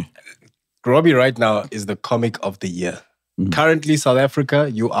epitome. Bro, Robby right now is the comic of the year. Currently, South Africa,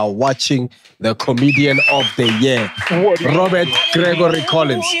 you are watching the comedian of the year, Robert Gregory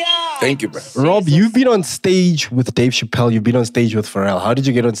Collins. Thank you, bro. Rob, you've been on stage with Dave Chappelle. You've been on stage with Pharrell. How did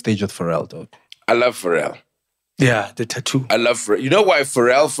you get on stage with Pharrell, dog? I love Pharrell. Yeah, the tattoo. I love Pharrell. You know why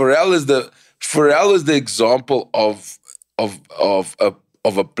Pharrell? Pharrell is the example of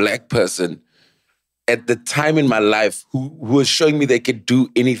a black person at the time in my life who was showing me they could do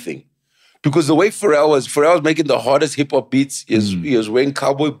anything. Because the way Pharrell was making the hardest hip-hop beats. He was wearing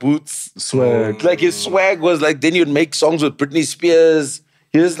cowboy boots. Swag. Like his swag was like, then you'd make songs with Britney Spears.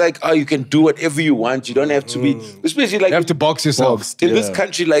 He was like, oh, you can do whatever you want. You don't have to be, especially like— You have to box yourself. In this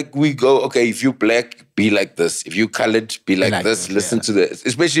country, like we go, okay, if you black, be like this. If you colored, be like this. Listen to this.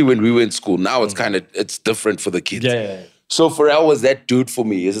 Especially when we were in school. Now it's different for the kids. Yeah. So Pharrell was that dude for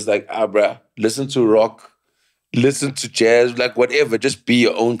me. It's just like, bruh, listen to rock. Listen to jazz, like whatever, just be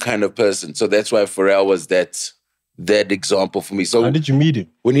your own kind of person. So that's why Pharrell was that example for me. So how did you meet him?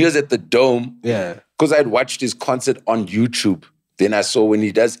 When he was at the Dome, yeah, because I'd watched his concert on YouTube. Then I saw when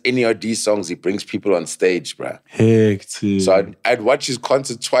he does NERD songs, he brings people on stage, bruh. Hectic. So I'd watch his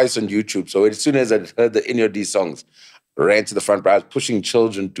concert twice on YouTube. So as soon as I'd heard the NERD songs, ran to the front, bruh. I was pushing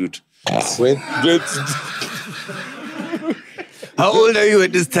children, dude. How old are you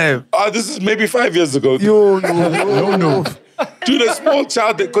at this time? This is maybe 5 years ago. No. Dude, a small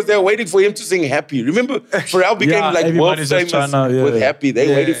child, because they're waiting for him to sing Happy. Remember, Pharrell became like world famous with Happy.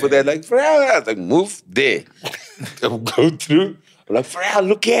 They waited for that. Like, Pharrell, I was like, move there. Go through. I'm like, Pharrell,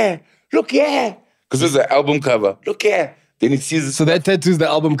 look here. Because it's an album cover. Look here. Then he sees this. So that tattoo is the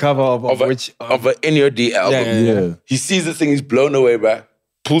album cover of an NERD album. Yeah. He sees this thing, he's blown away, bro.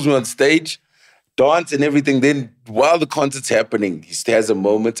 Pulls me on stage. Dance and everything. Then while the concert's happening, he has a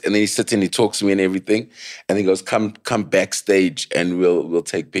moment and then he sits and he talks to me and everything. And he goes, come backstage and we'll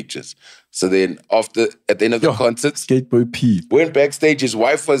take pictures. So then at the end of the concert, Skateboy P went backstage. His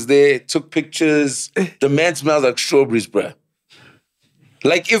wife was there, took pictures. The man smells like strawberries, bruh.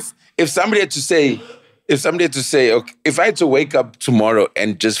 Like if somebody had to say, okay, if I had to wake up tomorrow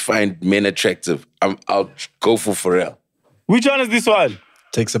and just find men attractive, I'll go for Pharrell. Which one is this one?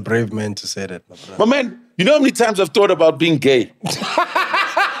 Takes a brave man to say that, my brother. My man, you know how many times I've thought about being gay?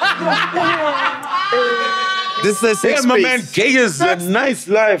 This is a safe my man, gay is a nice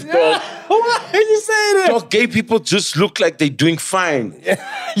life, dog. Why are you saying that? Dog, gay people just look like they're doing fine.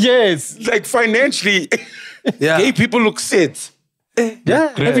 Yes. Like financially, gay people look set.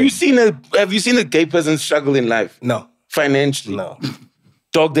 Yeah. Have you seen a gay person struggle in life? No. Financially? No.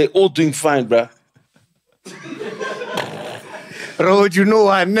 Dog, they're all doing fine, bruh. Road, you know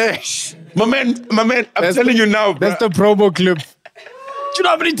what, Nash? My man, I'm telling you now, bruh. That's the promo clip. Do you know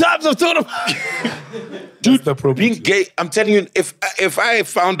how many times I've told him? Dude, being gay, I'm telling you, if I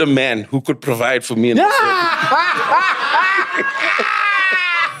found a man who could provide for me,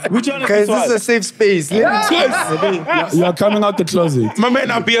 Which one is Guys, this this is one? a safe space. You are coming out the closet. my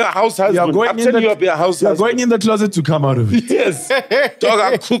man, I'll be a house husband. I'm telling you, I'll be a house You're husband. going in the closet to come out of it. Yes. Dog,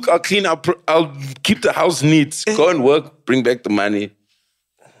 I'll cook, I'll clean, I'll keep the house neat. Go and work, bring back the money.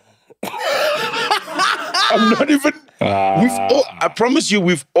 I'm not even... I promise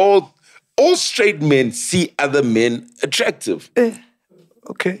you, all straight men see other men attractive.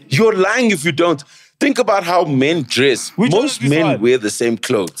 Okay. You're lying if you don't. Think about how men dress. Which one is Most this men one? wear the same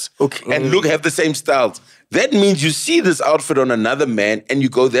clothes and have the same styles. That means you see this outfit on another man and you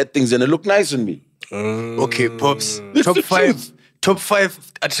go, that thing's gonna look nice on me. Okay, Pops. It's Top the five. truth. Top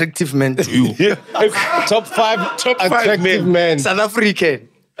 5 attractive men to you. Top 5 attractive men. South African.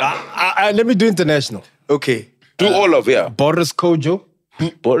 Let me do international. Okay. Do all of it. Boris Kojo.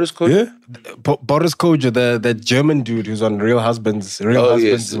 Boris Kojo? Yeah? Boris Kojo, the German dude who's on Real Husbands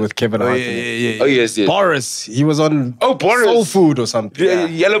yes. with Kevin Hart. Oh, yes, yes. Boris, he was on Boris. Soul Food or something. Yeah,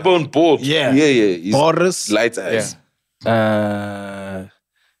 Yellowbone bald. Yeah. Yeah. He's Boris. light eyes.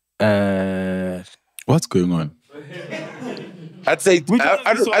 What's going on? I'd say,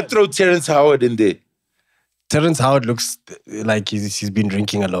 I'd throw Terrence Howard in there. Terrence Howard looks like he's been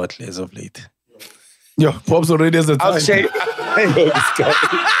drinking a lot as of late. Yo, Pops already has a time. I'll say,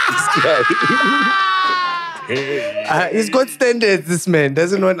 He's got standards, this man.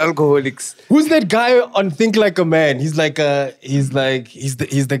 Doesn't want alcoholics. Who's that guy on Think Like a Man? He's the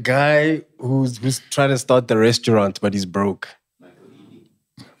guy who's trying to start the restaurant, but he's broke.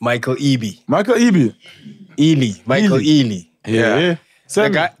 Michael Ealy. Michael Ealy. Michael Ealy. Yeah.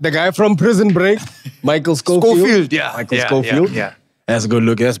 The guy from Prison Break, Michael Schofield. Schofield, yeah. Michael Schofield. Yeah. That's a good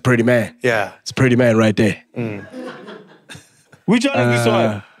look. That's a pretty man. Yeah. It's a pretty man right there. Which one is this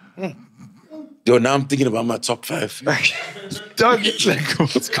one? yo, now I'm thinking about my top 5. Dog, like,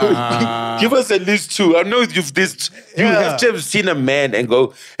 what's going on? Give us at least 2. I know you have to have seen a man and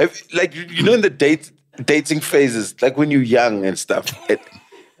go, like, you know, in the dating phases, like when you're young and stuff,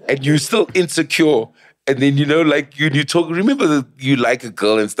 and you're still insecure. And then, you know, like you talk, remember you like a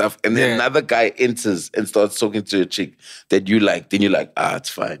girl and stuff, and then another guy enters and starts talking to a chick that you like. Then you're like, it's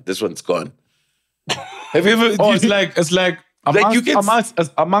fine. This one's gone. Have you ever? Oh, it's like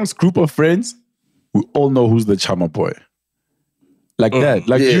amongst group of friends, we all know who's the charmer boy. Like that.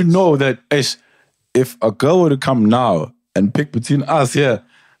 Like, you know that if a girl were to come now and pick between us here,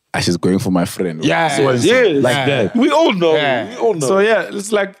 she's going for my friend. Yeah. So like that. We all know. Yeah. We all know. So yeah,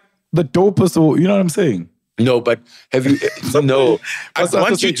 it's like the dopest, or you know what I'm saying? No, but have you? No, I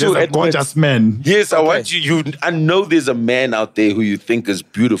want you to admit. Gorgeous men. Yes, I want you. I know there's a man out there who you think is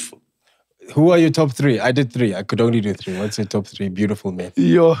beautiful. Who are your top 3? I did 3. I could only do 3. What's your top 3 beautiful men?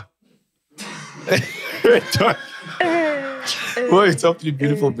 Yo. Wait, top 3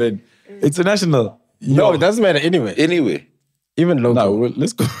 beautiful men. International. No, it doesn't matter anyway. Anyway, Even local. No,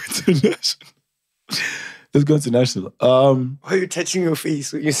 let's go international. Let's go international. Why are you touching your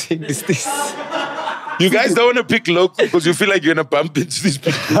face when you're saying this? you guys don't want to pick local because you feel like you're gonna bump into these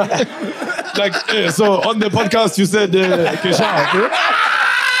people. Like, so on the podcast you said, Kesha,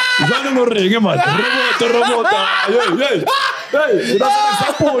 Robota. Hey, that's an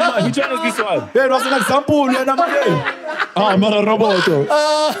example, man. Which one is this one? Hey, that's an example, man. Man, Roboto.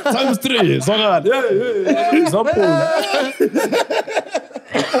 Times 3. So that. Hey, example.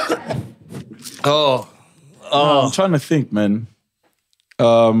 I'm trying to think, man.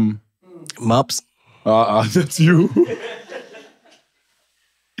 Maps. That's you.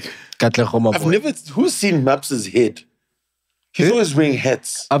 I've never. Who's seen Maps' head? He's always wearing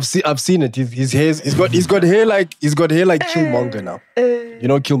hats. I've seen it. His hair. He's got hair like Killmonger now. You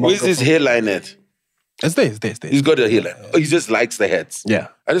know Killmonger. Where's his hairline at? It's there. He's got a hairline. Oh, he just likes the hats. Yeah.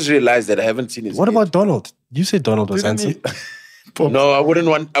 I just realized that I haven't seen his. What head. about Donald? You said Donald was handsome. No, I wouldn't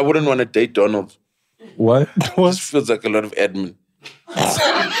want to date Donald. What? It just feels like a lot of admin.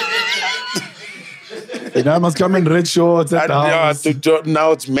 I must come in red shorts at the house.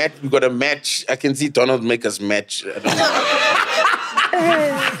 Now it's match. We got a match. I can see Donald make us match. I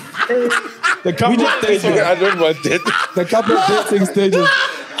The couple of dating, don't want that. the couple of dating stages.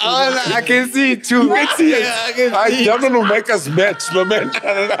 I can see it too. You can see it. Yeah, I can see it. Donald will make us match, my man.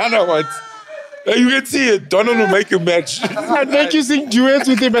 I know what. You can see it. Donald will make you match. I'd make you sing duets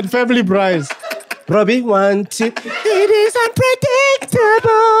with him at Family Prize. Robby, 1, 2. It is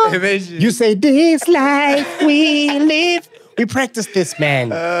unpredictable. Imagine. You say this life we live. We practice this,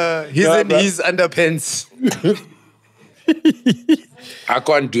 man. He's in his underpants. I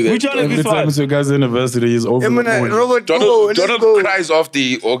can't do that. Which one is Every this time one? it's your guys' anniversary, he's over the moon. Robert, go. Donald, Let's Donald go. cries off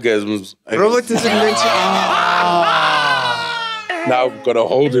the orgasms. Robert doesn't mention. Now I've got to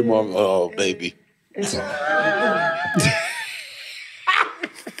hold him on. Oh, baby.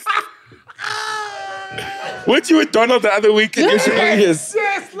 Weren't you with Donald the other week? Yes.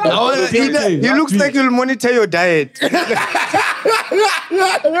 He looks like he'll monitor your diet. You're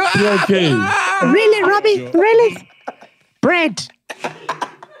okay. Really, Robby? Really? Bread.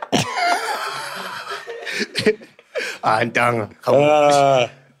 Dang. Come on.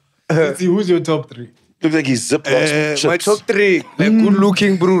 Let's see, who's your top 3? Looks like he's Ziploc chips. My top 3, like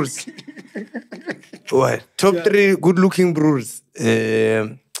good-looking brews. What? Top 3 good-looking brews.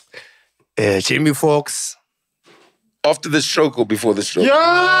 Jamie Foxx. After the stroke or before the stroke? Which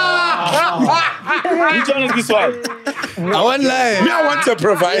one is this one? I won't lie. I want a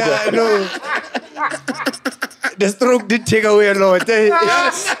provider. Yeah, I know. The stroke did take away a lot.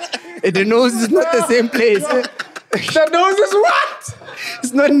 Yes. The nose is not the same place. The nose is what?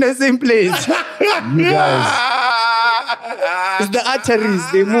 It's not in the same place. You guys. It's the arteries.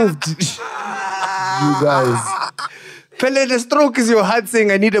 They moved. You guys. Pele, the stroke is your heart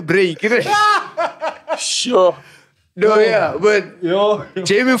saying, I need a break. Sure. No, yeah, but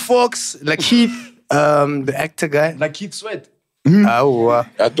Jamie Foxx, like Keith, the actor guy. Like Keith Sweat. I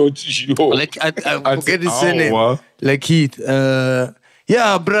thought you. Like, I forget his surname. Like Keith.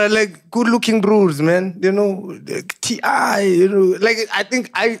 Yeah, bro, like good-looking brews, man. You know, T.I., you know. Like,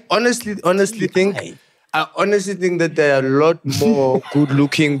 I honestly think that there are a lot more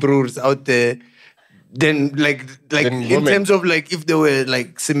good-looking brews out there than like in women. terms of like if they were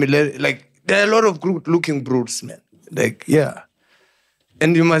like similar. Like, there are a lot of good-looking brews, man. Like, yeah.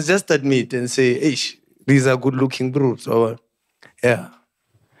 And you must just admit and say, ish, these are good-looking brews. Or, yeah.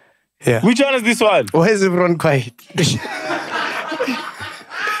 Yeah. Which one is this one? Why is everyone quiet?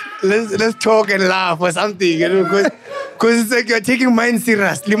 let's talk and laugh or something, you know, because it's like you're taking mine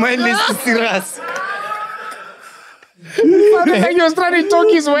seriously. Mine is serious. He was trying to talk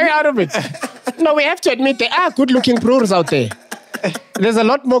his way out of it. No, we have to admit there are good-looking pros out there. There's a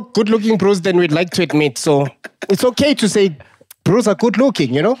lot more good-looking pros than we'd like to admit, so it's okay to say pros are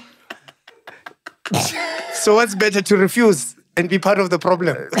good-looking, you know? So what's better, to refuse and be part of the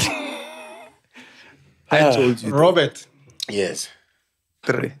problem? I told you. Robert. Yes.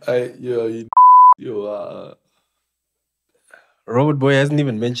 3. Robert Boy hasn't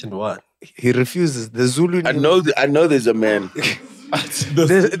even mentioned one. He refuses. The Zulu name. I know there's a man.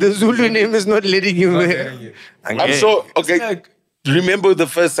 the Zulu name is not letting him. I'm sure. Okay. Remember the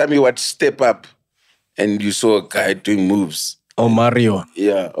first time you watched Step Up and you saw a guy doing moves? Oh, Mario.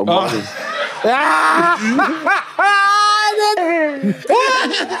 Yeah. Mario.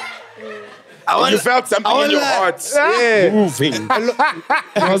 You felt something in your heart moving.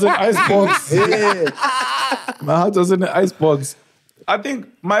 It was an icebox. My heart was in an icebox. I think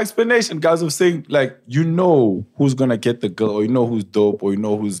my explanation, guys, of saying, like, you know who's gonna get the girl, or you know who's dope, or you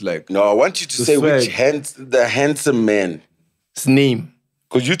know who's like. No, I want you to say swag. the handsome man. His name.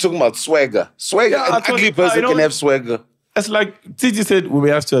 Because you're talking about swagger. Swagger, Yeah, I an thought- ugly person can have swagger. It's like Titi said, we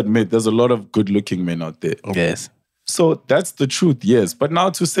have to admit there's a lot of good-looking men out there. Yes. So that's the truth, yes. But now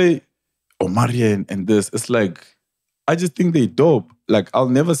to say, Maria and this, it's like, I just think they dope. Like, I'll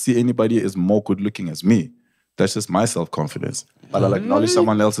never see anybody as more good-looking as me. That's just my self-confidence. But I'll acknowledge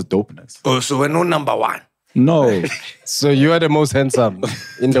someone else's dopeness. Oh, so we're no number 1. No. So you are the most handsome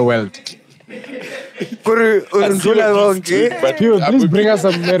in the world. Pio, please bring us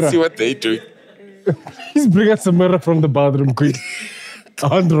a mirror. See what they do. Please bring us a mirror from the bathroom, quick. I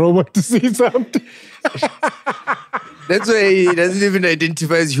want Robert to see something. That's why he doesn't even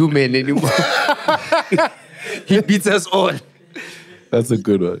identify as human anymore. He beats us all. That's a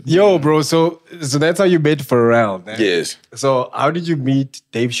good one. Yo, bro, so that's how you met Pharrell, man. Yes. So how did you meet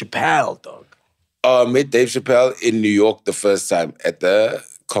Dave Chappelle, dog? I met Dave Chappelle in New York the first time at the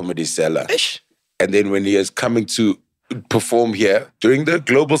Comedy Cellar. And then when he was coming to perform here during the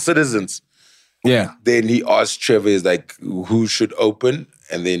Global Citizens, then he asked Trevor, he's like, who should open?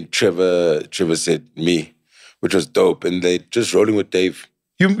 And then Trevor said me, which was dope. And they just rolling with Dave.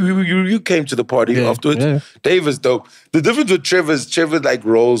 You came to the party afterwards. Yeah. Dave is dope. The difference with Trevor is Trevor like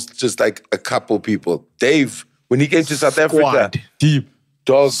rolls just like a couple people. Dave, when he came to South Africa, Deep.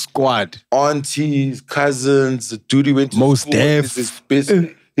 dog Squad. aunties, cousins, the dude he went to Most school deaf.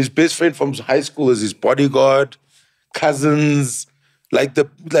 with, his best friend from high school is his bodyguard, cousins.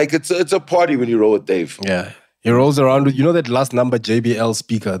 It's a party when you roll with Dave. Yeah. He rolls around with, you know that last number JBL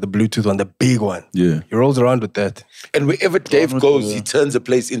speaker, the Bluetooth one, the big one. Yeah. He rolls around with that. And wherever Dave goes, he turns a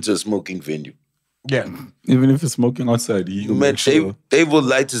place into a smoking venue. Yeah. Even if it's smoking outside, he'll Man, make sure. Dave will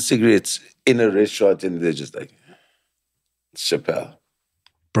light his cigarettes in a restaurant and they're just like, Chappelle.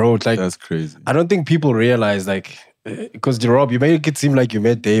 Bro, like, That's crazy. I don't think people realize, like, because Rob, you make it seem like you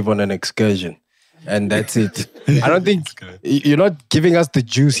met Dave on an excursion. And that's it. I don't think, you're not giving us the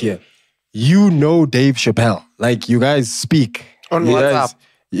juice here. You know Dave Chappelle. Like, you guys speak. On You WhatsApp. guys-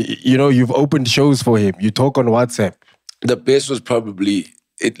 you know, you've opened shows for him. You talk on WhatsApp. The best was probably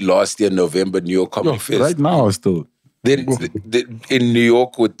last year, November, New York Comedy Fest. Right now, still. Then in New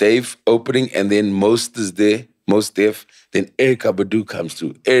York with Dave opening, and then Most is there, Most Def. Then Erykah Badu comes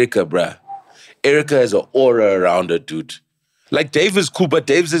through. Erykah, bruh. Erykah has an aura around her, dude. Like, Dave is cool, but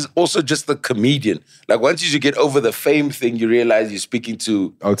Dave's is also just the comedian. Like, once you get over the fame thing, you realize you're speaking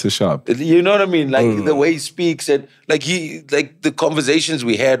to... Out of shop. You know what I mean? Like, the way he speaks and, like, the conversations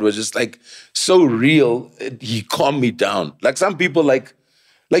we had was just, like, so real. He calmed me down. Like, some people, like,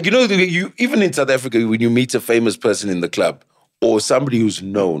 you know, even in South Africa, when you meet a famous person in the club or somebody who's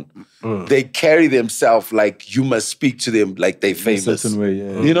known, they carry themselves like you must speak to them like they're famous. certain way,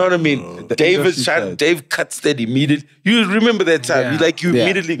 yeah. You know what I mean? Dave cuts that immediately. You remember that time? You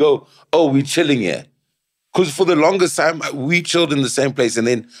immediately go, oh, we chilling here. Because for the longest time, we chilled in the same place. And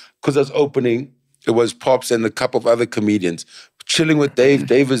then, because I was opening, it was Pops and a couple of other comedians. Chilling with Dave.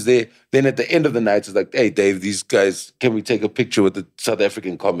 Dave was there. Then at the end of the night, it's like, hey, Dave, these guys, can we take a picture with the South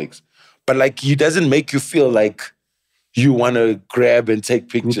African comics? But like, he doesn't make you feel like you want to grab and take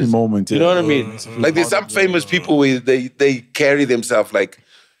pictures. Moment, You know what I mean? Like, there's some famous people where they carry themselves like,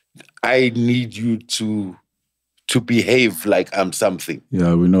 I need you to behave like I'm something.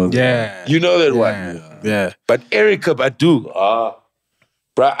 Yeah, we know that. Yeah. You know that one? Yeah. But Erykah Badu,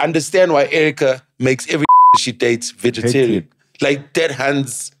 bro, I understand why Erykah makes every she dates vegetarian. Like, that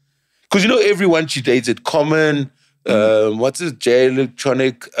hands, because you know everyone she dates it, Common, what's his, J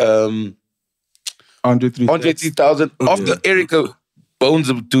Electronic, Andre 3000. After Erykah bones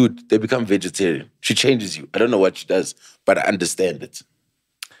a dude, they become vegetarian. She changes you. I don't know what she does, but I understand it.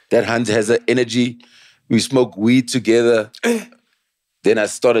 That Hans has an energy. We smoke weed together. Then I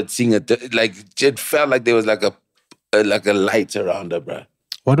started seeing it. Like, it felt like there was like a light around her, bro.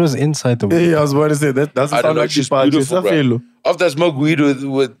 What was inside the Yeah, I was about to say that. That's I don't know. She's beautiful, bro. Feel. After I smoked weed with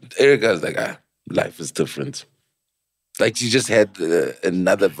Erykah, I was like, life is different. Like, she just had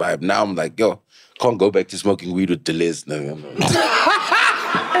another vibe. Now I'm like, yo, can't go back to smoking weed with Deleuze. No.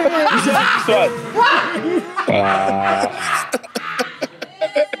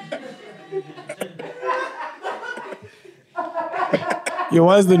 Yo,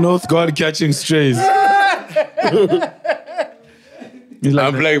 why is the North God catching strays?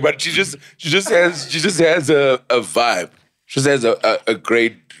 I'm playing, but she just has a vibe. She just has a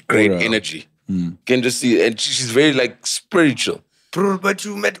great energy. Can just see, and she's very like spiritual. Bro, but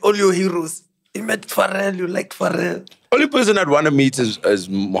you met all your heroes. You met Pharrell, you liked Pharrell. Only person I'd want to meet is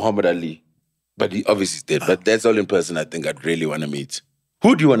Muhammad Ali. But he obviously is dead. But that's the only person I think I'd really want to meet.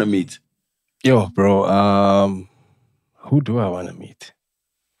 Who do you want to meet? Yo, bro, who do I want to meet?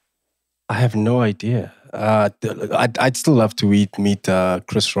 I have no idea. I'd still love to meet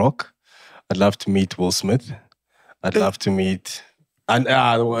Chris Rock. I'd love to meet Will Smith. I'd love to meet... And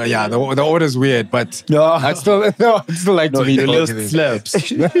the order's weird, but I'd still like to meet both of them. Slaps.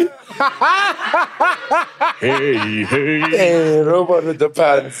 Hey, robot with the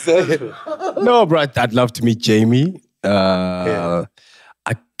pants. No, bro, I'd love to meet Jamie.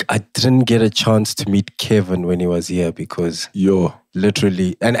 I didn't get a chance to meet Kevin when he was here because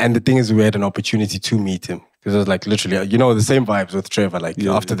literally, and the thing is, we had an opportunity to meet him because it was like literally, you know, the same vibes with Trevor. Like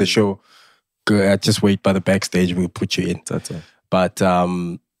after the show, just wait by the backstage, we'll put you in. That's it. But I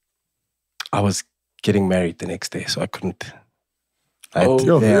was getting married the next day, so I couldn't. So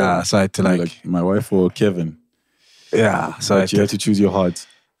I had to like my wife or Kevin. Yeah, so you had to choose your heart.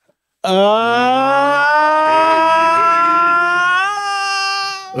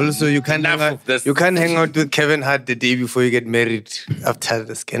 Also, you can't hang out with Kevin Hart the day before you get married after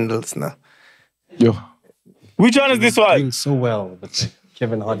the scandals now. Yo. Which one is this one? Doing so well with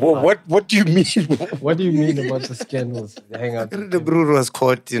Kevin Hart. What do you mean? What do you mean about the scandals? Hang out. The brewer was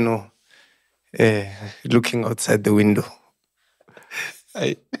caught, looking outside the window.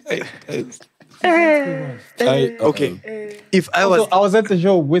 If I was at the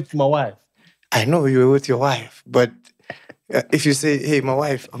show with my wife. I know you were with your wife, but If you say, hey, my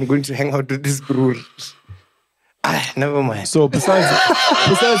wife, I'm going to hang out with this brother. Never mind. So besides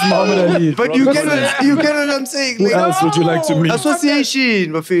Muhammad Ali, But you get what I'm saying. who else would you like to meet?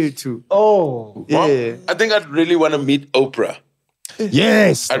 Association, my favorite too. Oh. Yeah. I think I'd really want to meet Oprah.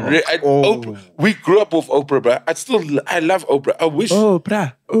 Yes. Oprah, we grew up with Oprah, but I love Oprah. I wish,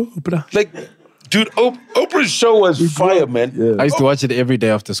 Oprah. like, dude, Oprah's show was fire, man. Yeah. I used to watch it every day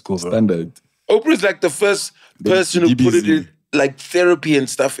after school, bro. Standard. Oprah's like the first person who put it in, like, therapy and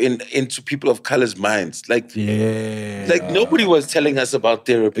stuff into people of color's minds. Like, like nobody was telling us about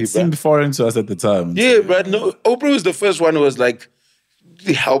therapy, It seemed foreign to us at the time. Yeah, but no, Oprah was the first one who was like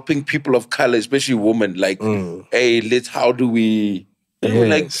helping people of color, especially women. Like, hey, how do we?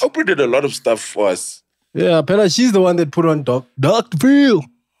 Like, Oprah did a lot of stuff for us. Yeah, Pella, she's the one that put on Dr. Phil.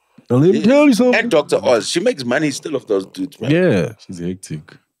 Now let me tell you something. And Dr. Oz. She makes money still off those dudes, man. Yeah. She's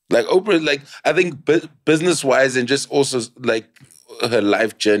hectic. Like, Oprah, like, I think business-wise and just also, like, her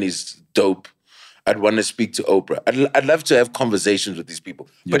life journey is dope. I'd want to speak to Oprah. I'd love to have conversations with these people.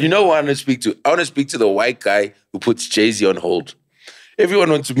 Yeah. But you know who I want to speak to? I want to speak to the white guy who puts Jay-Z on hold. Everyone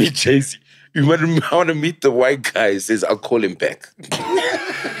wants to meet Jay-Z. I want to meet the white guy who says, I'll call him back.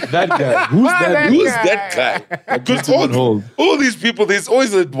 That guy. Who's that guy? Because all these people, there's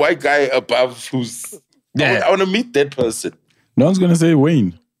always a white guy above who's... I want to meet that person. No one's going to say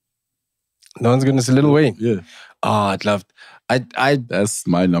Wayne. No one's gonna say Lil Wayne. Yeah. Oh, that's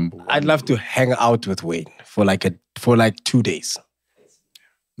my number one. I'd love to hang out with Wayne for like 2 days.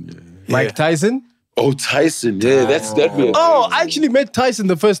 Yeah. Mike Tyson. Oh, Tyson. Yeah, that'd be. Oh, I actually met Tyson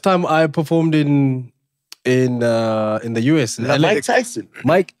the first time I performed in the US. Mike Tyson.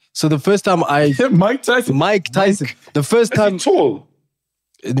 Mike. So the first time Mike Tyson. Mike Tyson. The first time. Is he tall?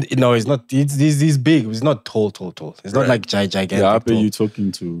 No, he's not. He's big. He's not tall. He's not like gigantic. Yeah, I bet you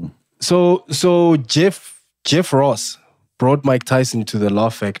talking to. So Jeff Ross brought Mike Tyson to the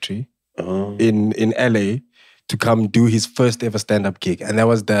Laugh Factory in LA to come do his first ever stand-up gig. And that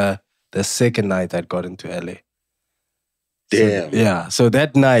was the second night I'd got into LA. Damn. So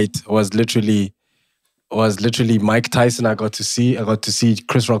that night was literally Mike Tyson I got to see. I got to see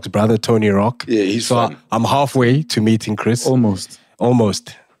Chris Rock's brother, Tony Rock. Yeah, he's fun. I'm halfway to meeting Chris. Almost.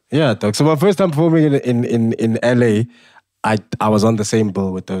 Yeah, dog. So my first time performing in LA, I was on the same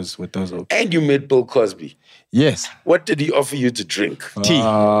bill with those. And you met Bill Cosby. Yes. What did he offer you to drink? Tea.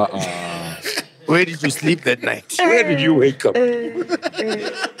 Where did you sleep that night? Where did you wake up?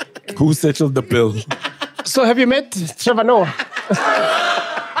 Who settled the bill? So have you met Trevor Noah?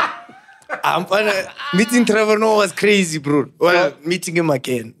 Meeting Trevor Noah was crazy, bro. Well, meeting him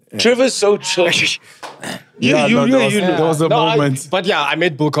again. Trevor's so chill. There was a moment. I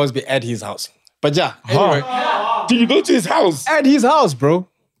met Bill Cosby at his house. But yeah, anyway. Did you go to his house? At his house, bro.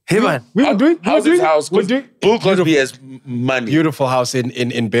 Hey, man. How's his house? Bill Cosby has money. Beautiful house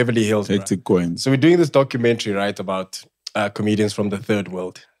in Beverly Hills. Hectic coins. So we're doing this documentary, right, about comedians from the third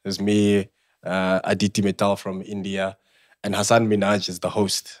world. There's me, Aditi Mittal from India, and Hassan Minhaj is the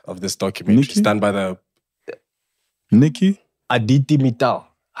host of this documentary. Nikki? It's done by the... Nikki? Aditi Mittal.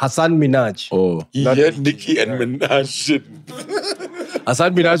 Hassan Minhaj. Oh. Yeah, Nikki and Minaj.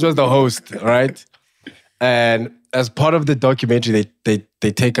 Hassan Minhaj was the host, right? And as part of the documentary,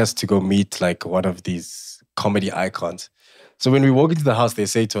 they take us to go meet like one of these comedy icons. So when we walk into the house, they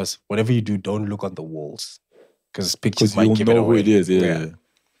say to us, whatever you do, don't look on the walls. Because pictures might give it away. Who it is, yeah.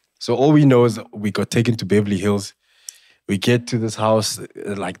 So all we know is we got taken to Beverly Hills. We get to this house,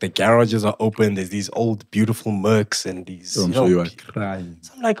 like the garages are open. There's these old, beautiful Mercs and these. I'm sure you are crying.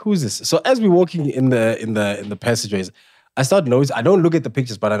 So I'm like, who's this? So as we're walking in the passageways, I start noticing. I don't look at the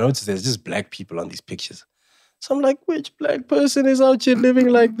pictures, but I notice there's just black people on these pictures. So I'm like, which black person is out here living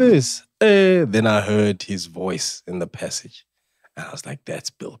like this? Then I heard his voice in the passage, and I was like, that's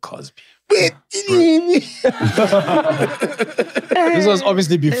Bill Cosby. This was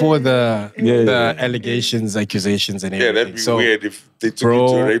obviously before the allegations, accusations, and everything. Yeah, that'd be weird if they took you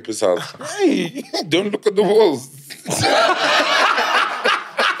to a rapist's house. Hey, don't look at the walls.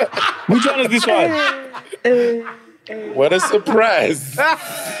 Which one is this one? What a surprise.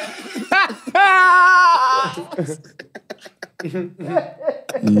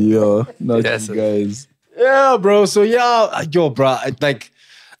 Yo, not you guys. Yeah, bro. So bro.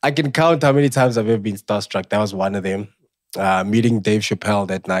 I can count how many times I've ever been starstruck. That was one of them. Meeting Dave Chappelle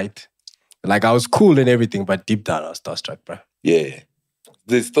that night. Like, I was cool and everything, but deep down I was starstruck, bro. Yeah.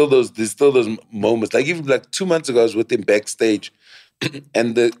 There's still those moments. Like, even like 2 months ago, I was with him backstage.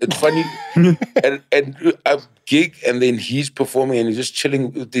 And it's funny, and a gig, and then he's performing, and he's just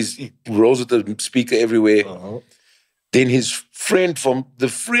chilling with his, he rolls with the speaker everywhere. Then his friend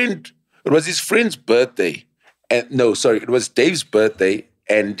it was his friend's birthday, And no, sorry, it was Dave's birthday,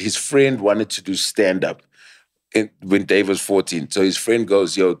 and his friend wanted to do stand-up when Dave was 14. So his friend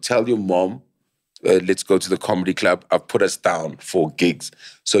goes, yo, tell your mom, let's go to the comedy club. I've put us down for gigs.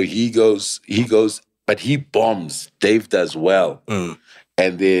 So he goes, but he bombs. Dave does well.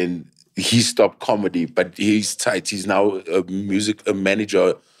 And then he stopped comedy, but he's tight. He's now a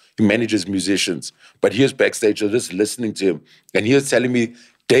manager. He manages musicians. But he was backstage, I was just listening to him. And he was telling me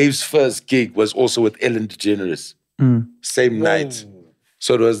Dave's first gig was also with Ellen DeGeneres. Same night.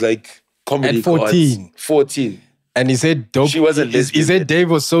 So it was like comedy At 14. cards. 14. And he said dope. She was a lesbian. He said Dave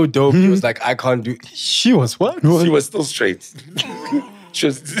was so dope. He was like, I can't do. She was what? She was still straight. She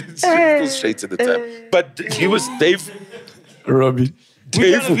was still straight at the time. But he was Dave. Robby.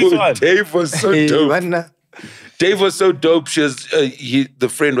 Dave was so dope. Dave was so dope. She was, the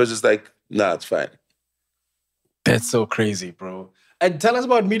friend was just like, nah, it's fine. That's so crazy, bro. And tell us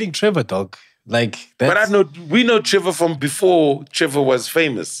about meeting Trevor, dog. Like, that's... But we know Trevor from before Trevor was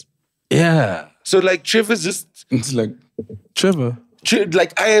famous. Yeah. So like Trevor's just... It's like, Trevor.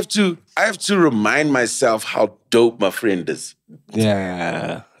 Like I have to remind myself how dope my friend is.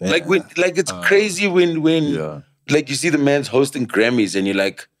 Yeah. Like it's crazy when like you see the man's hosting Grammys and you're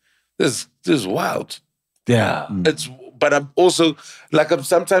like, this is wild. Yeah. But I'm also like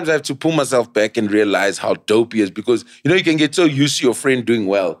sometimes I have to pull myself back and realize how dope he is, because you can get so used to your friend doing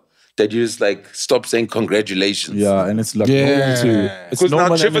well that you just like stop saying congratulations. Yeah, and it's like normal too. It's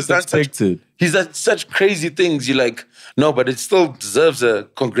normal and it's expected. He's done such crazy things. You're like, no, but it still deserves a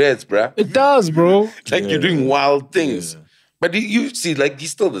congrats, bruh. It does, bro. Like you're doing wild things. But you see, like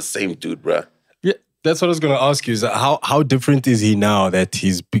he's still the same dude, bruh. Yeah, that's what I was gonna ask you. Is how different is he now that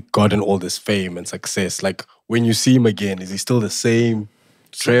he's gotten all this fame and success? Like when you see him again, is he still the same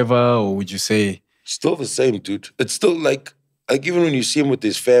Trevor, or would you say still the same, dude? It's still like even when you see him with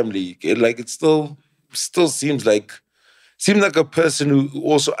his family, it still seems like a person who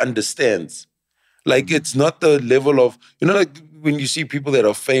also understands. Like it's not the level of like when you see people that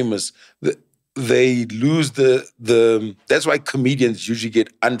are famous, they lose the. That's why comedians usually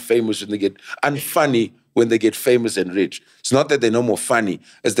get unfamous and they get unfunny when they get famous and rich. It's not that they're no more funny,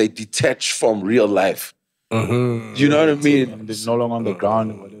 as they detach from real life. You know what I mean? And they're no longer on the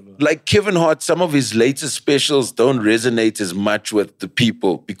ground or whatever. Like Kevin Hart, some of his latest specials don't resonate as much with the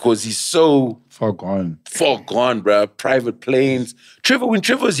people because he's so far gone, bro. Private planes. Trevor, when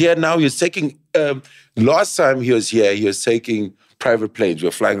Trevor was here now, he was taking. Last time he was here, he was taking private planes. We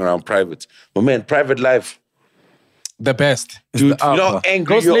were flying around privates. But man, private life, the best, dude. Angry.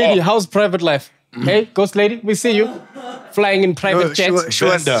 Ghost lady, how's private life? Hey, Ghost lady, we see you flying in private jets.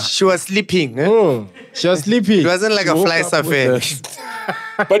 She was sleeping. She was sleeping. It wasn't like a fly affair.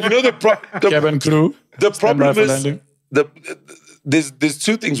 But the cabin crew. The problem is there's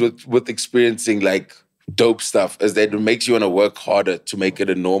two things with experiencing like dope stuff, is that it makes you want to work harder to make it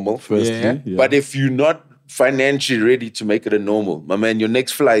a normal. Firstly, yeah. But if you're not financially ready to make it a normal, my man, your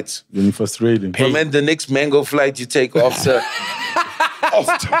next flight, when you're frustrated, my man, the next mango flight you take off to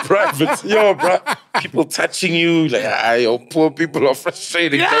private, yo, bro, people touching you, like, yo, poor people are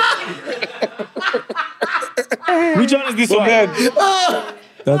frustrating. Which one is this one? Man.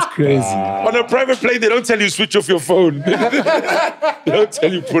 That's crazy. On a private plane, they don't tell you switch off your phone. They don't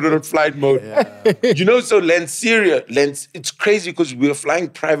tell you put it on flight mode. Yeah. So Lanseria, it's crazy because we were flying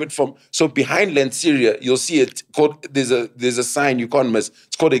private so behind Lanseria, you'll see it called, there's a sign you can't miss.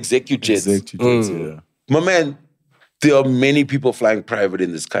 It's called Execujets. Yeah. My man, there are many people flying private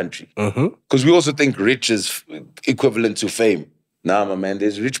in this country. Because we also think rich is equivalent to fame. Nah, my man,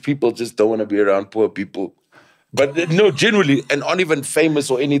 there's rich people just don't want to be around poor people. But no, generally, and aren't even famous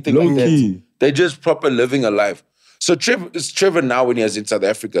or anything like that. They're just proper living a life. So Trevor now, when he was in South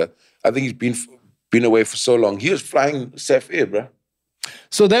Africa, I think he's been away for so long. He was flying Saf Air, bro.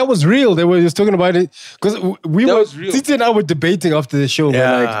 So that was real. They were just talking about it because Titi and I were debating after the show.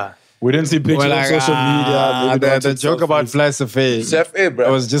 Yeah. We didn't see pictures on social media. The joke about Fly Safari. Saf Air, bro.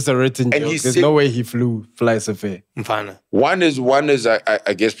 It was just a written joke. There's no way he flew Fly Safari. One is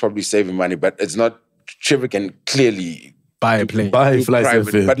I guess probably saving money, but it's not. Trevor can clearly buy a plane, buy Fly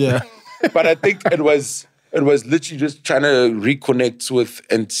Safari. But I think it was literally just trying to reconnect with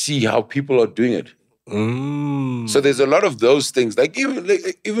and see how people are doing it. So there's a lot of those things. Like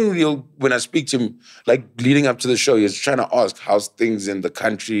even when I speak to him, like leading up to the show, he's trying to ask how's things in the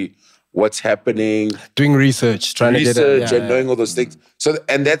country, what's happening, doing research, trying to get and knowing all those things. So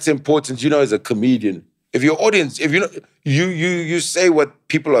and that's important, as a comedian. If your audience, if you say what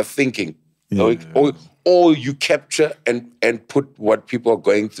people are thinking, or you capture and put what people are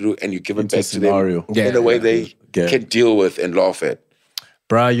going through and you give it back to them in a way they can deal with and laugh at.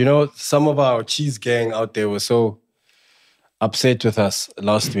 Bruh, you know, some of our cheese gang out there were so upset with us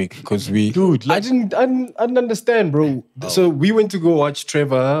last week because we... Dude, I didn't understand, bro. Oh. So we went to go watch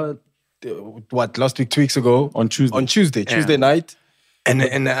Trevor, last week, 2 weeks ago? On Tuesday. Tuesday night. And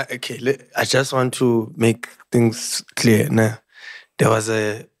okay, I just want to make things clear. Nah, there was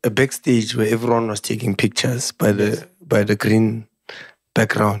a backstage where everyone was taking pictures by the green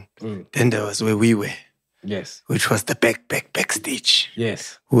background. Then there was where we were. Yes. Which was the backstage.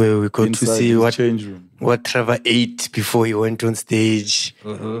 Yes. Where we got to see what Trevor ate before he went on stage.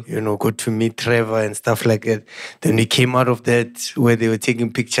 You know, got to meet Trevor and stuff like that. Then we came out of that where they were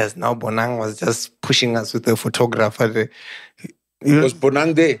taking pictures. Now Bonang was just pushing us with a photographer. Was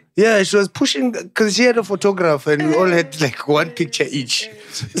Bonang there? Yeah, she was pushing because she had a photographer and we all had like one picture each.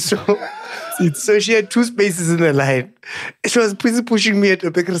 So she had 2 spaces in the line. She was busy pushing me at the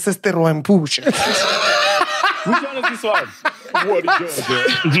back. Sister, one push. Which one is this one? What is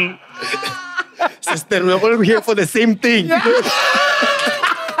yours? Sister, we're all here for the same thing.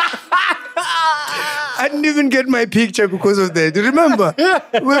 I didn't even get my picture because of that. Remember?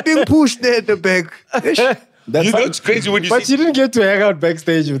 We're being pushed there at the back. It's crazy when you But you didn't get to hang out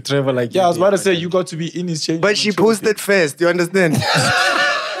backstage with Trevor like I was about to say, you got to be in his change. But she posted first, you understand?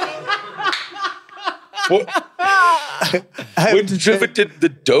 When Trevor did the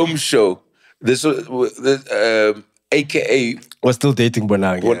Dome show, this was AKA was still dating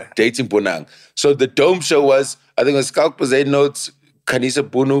Bonang. Dating Bonang. So the Dome show was, I think it was Skalk Bazay Notes, Kanisa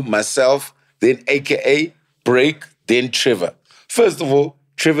Bunu, myself, then AKA, Break, then Trevor. First of all,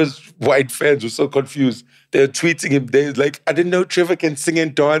 Trevor's white fans were so confused. They were tweeting him. They were like, I didn't know Trevor can sing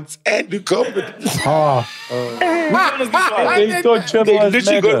and dance and do comedy. They thought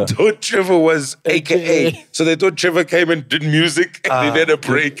Trevor thought Trevor was AKA. So they thought Trevor came and did music and they had a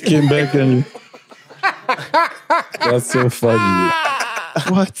break. Came back and... That's so funny.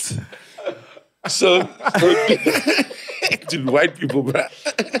 What? So to white people, bro.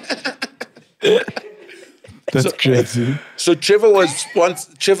 That's crazy. So Trevor was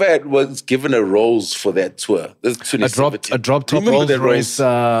given a rose for that tour. This is a drop top Rolls Royce,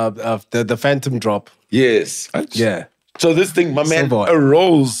 the Phantom drop. Yes. Yeah. So this thing, my man, a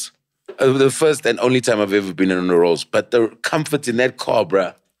Rolls, the first and only time I've ever been in a Rolls. But the comfort in that car,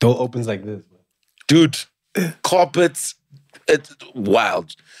 bruh. Door opens like this. Dude, carpets, it's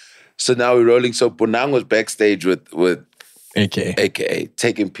wild. So now we're rolling. So Bonang was backstage with AKA,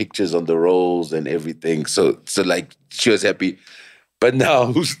 taking pictures on the rolls and everything. So like she was happy. But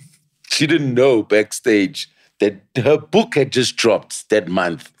now she didn't know backstage that her book had just dropped that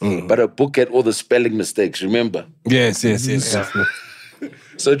month. But her book had all the spelling mistakes, remember? Yes.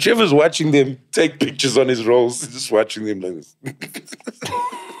 So Trevor's watching them take pictures on his rolls, just watching them like this.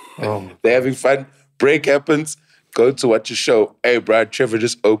 They're having fun. Break happens, go to watch a show. Hey, bro, Trevor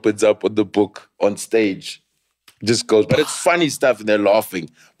just opens up on the book on stage. Just goes, but it's funny stuff and they're laughing.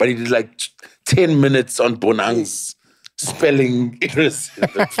 But he did like 10 minutes on Bonang's spelling errors.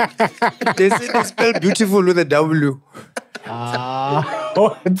 They say they spell beautiful with a W.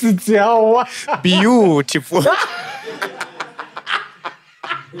 Beautiful.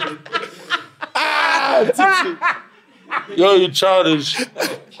 Yo, you childish.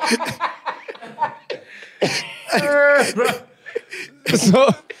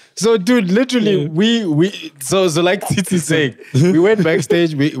 So dude, literally, so like Titi's saying, we went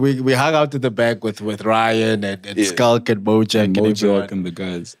backstage, we hung out at the back with Ryan and Skulk and Mojack and everyone. And the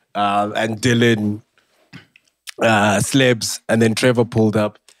guys. And Dylan, Slebs, and then Trevor pulled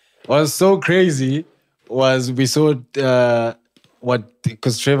up. What was so crazy was we saw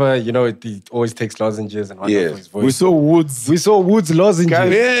because Trevor, you know, he always takes lozenges and whatnot for his voice. We saw Woods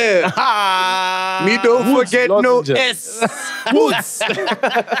lozenges. Yeah. Me don't forget lozenges. no S. Woods.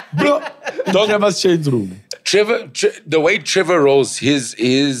 Bro, Trevor's change room. The way Trevor rolls, his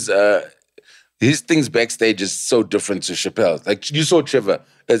things backstage is so different to Chappelle. Like you saw Trevor,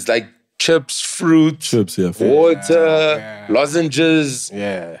 it's like chips, fruit, water, lozenges.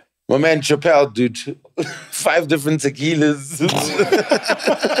 Yeah. My man Chappelle, dude, 5 different tequilas.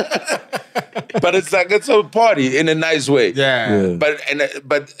 But it's like, it's a party in a nice way. Yeah. But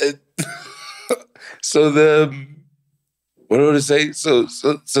so what do I say? So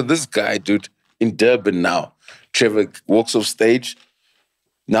this guy, dude, in Durban now, Trevor walks off stage.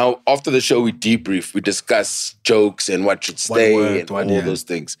 Now, after the show, we debrief. We discuss jokes and what should stay and all those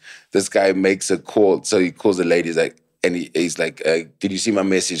things. This guy makes a call. So he calls the lady. He's like, did you see my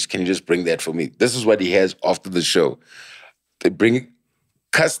message? Can you just bring that for me? This is what he has after the show. They bring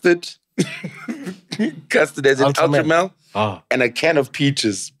custard. Custard as in Ultramel. And a can of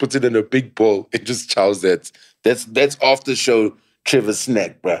peaches. Puts it in a big bowl. It just chows that. That's after the show. Trevor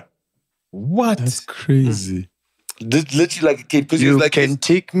snack, bruh. What? That's crazy. Literally like a kid, because he You was like, can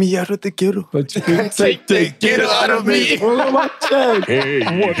take me out of the ghetto. But you can take the ghetto out of me.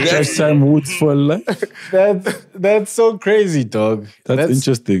 First time Woods for life. That's so crazy, dog. That's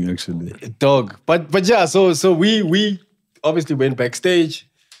interesting, actually. Dog. But yeah, so we obviously went backstage,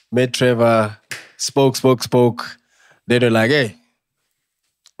 met Trevor, spoke. Then they're like, hey,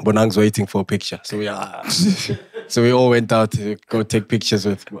 Bonang's waiting for a picture. So we all went out to go take pictures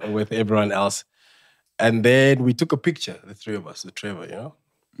with everyone else. And then we took a picture, the three of us, with Trevor, you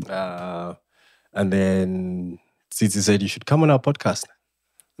know? And then Tsitsi said, you should come on our podcast.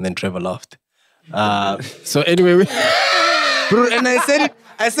 And then Trevor laughed. So anyway, Bro, and I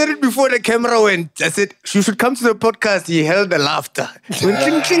said it before the camera went. I said, you should come to the podcast. He held the laughter. Went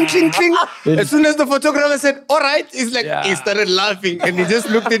cling, cling, cling, cling. As soon as the photographer said, all right, he's like, he started laughing. And he just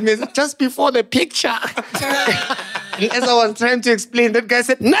looked at me and said, just before the picture. And as I was trying to explain, that guy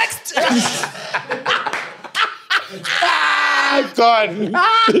said, next! God.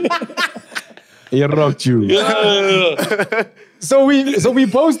 He rocked you. So we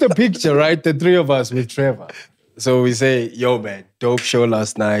post a picture, right? The three of us with Trevor. So we say, yo, man, dope show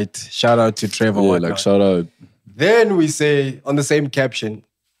last night. Shout out to Trevor. Yeah, like shout out. Then we say on the same caption,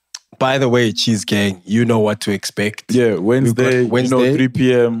 by the way, Cheese Gang, you know what to expect. Yeah, Wednesday, 3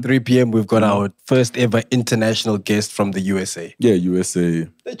 p.m. 3 p.m. We've got our first ever international guest from the USA. Yeah, USA.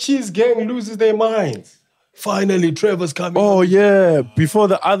 The Cheese Gang loses their minds. Finally, Trevor's coming. Oh, yeah. Before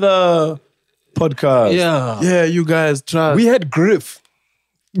the other podcast. Yeah. Yeah, you guys trust. We had Griff.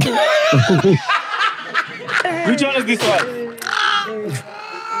 Which one is this one?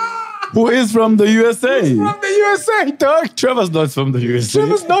 Who is from the USA? From the USA, dog. Trevor's not from the USA.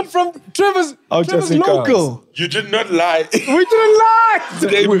 Trevor's local. You did not lie. We didn't lie.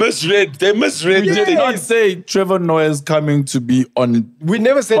 They misread. They misread. We did not say Trevor Noah is coming to be on We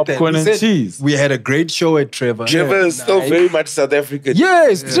never said popcorn that. and cheese. We had a great show at Trevor. Trevor is still very much South African.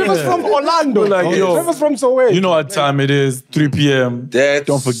 Yes, Trevor's from Orlando. Like, yo, Trevor's from Soweto. You know what time it is? 3 p.m. That's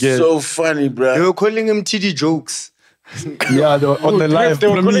Don't forget. so funny, bro. They were calling him TD Jokes. Yeah, on the live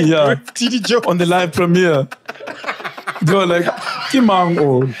premiere. Yeah. TD Joe. On the live premiere. They were like,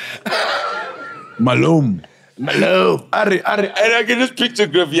 Kimango. Malone. And I can just picture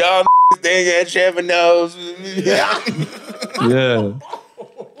Griff, y'all thing at Trevor knows. Yeah.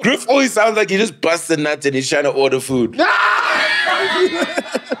 Griff always sounds like he just busted nuts and he's trying to order food.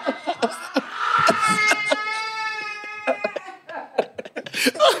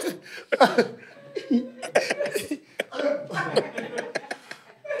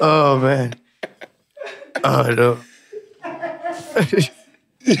 Oh, man. Oh, no.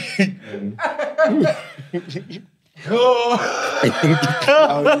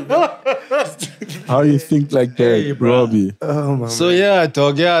 How you think like that, Robby? Oh, my So yeah,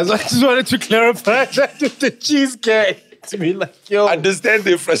 dog. Yeah, so I just wanted to clarify that with the cheesecake. To be like, yo. Understand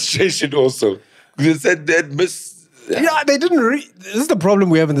their frustration also. You said that Yeah, they didn't read. This is the problem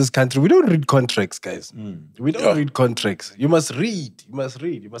we have in this country. We don't read contracts, guys. We don't read contracts. You must read. You must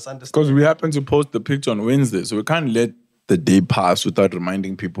read. You must understand. Because we happened to post the picture on Wednesday, so we can't let the day pass without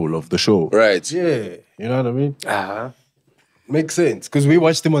reminding people of the show. Right. Yeah, you know what I mean? Makes sense. Because we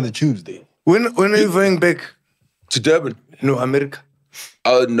watched him on the Tuesday. When are you going back? To Durban. No, America.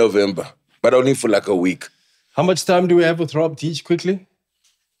 In November. But only for like a week. How much time do we have with Rob? Teach quickly.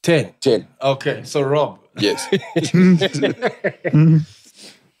 10. 10. Okay, so Rob. Yes.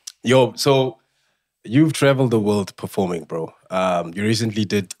 Yo, so you've traveled the world performing, bro. You recently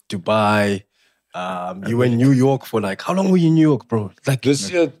did Dubai. You were in New York for like, how long were you in New York, bro? Like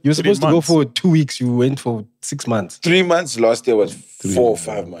This year, you were supposed to go months. for 2 weeks. You went for 6 months. 3 months. Last year was 4 or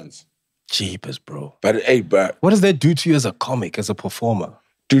 5 months. Jeepers, bro. But hey, bro. What does that do to you as a comic, as a performer?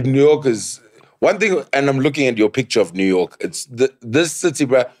 Dude, New York is... One thing, and I'm looking at your picture of New York. It's this city,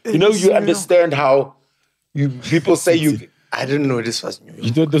 bro. You know, you understand how people say you... I didn't know this was New York.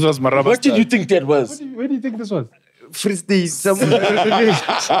 You thought this was Maraba What did you think that was? Where do you think this was? Free State, somewhere.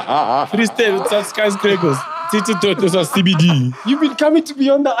 Free State, it's skyscrapers. Titi thought this was CBD. You've been coming to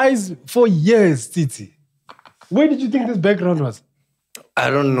Beyond the Eyes for years, Titi. Where did you think this background was? I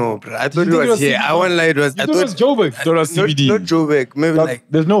don't know, bro. I thought you it think was it was here. CBD? I won't lie, it was. You I thought it was Joburg. Thought it was not, CBD. not Joburg. Maybe like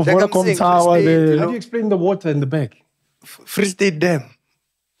There's no like I'm Vodacom saying, tower Free State, there. you How know, do you explain the water in the back? Free State Dam.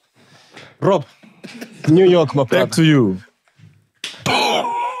 Rob, New York, my Back brother. to you.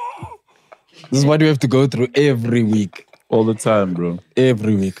 This is what we have to go through every week. All the time, bro.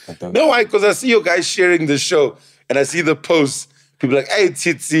 Every week. No, why? Because I see you guys sharing the show and I see the posts. People are like, hey,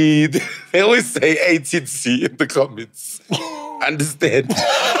 Titi. They always say, hey, Titi in the comments. Understand?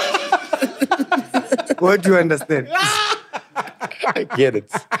 What do you understand? I get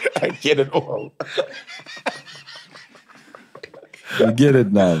it. I get it all. You get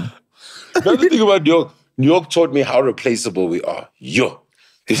it, man. Another thing about New York taught me how replaceable we are.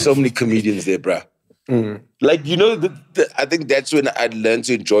 There's so many comedians there, bruh. Like, you know, I think that's when I learned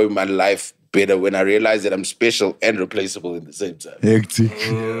to enjoy my life better, when I realized that I'm special and replaceable at the same time. Hectic.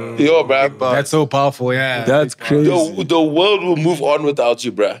 Yo, bruh. That's so powerful, yeah. That's crazy. The world will move on without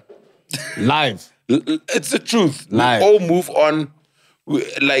you, bruh. Live. It's the truth. Live. We all move on.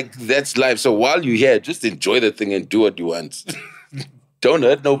 Like, that's life. So while you're here, just enjoy the thing and do what you want. Don't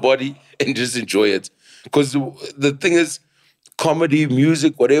hurt nobody and just enjoy it. Because the thing is, comedy,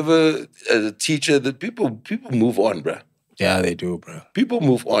 music, whatever, as a teacher, the people move on, bruh. Yeah, they do, bro. People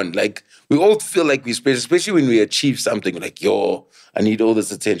move on. Like, we all feel like we're special, especially when we achieve something. Like, I need all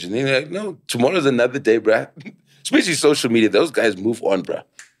this attention. And you're like, no, tomorrow's another day, bruh. Especially social media. Those guys move on, bruh.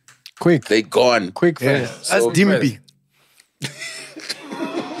 Quick. They gone. Quick, Yeah. fast. That's Dimpy.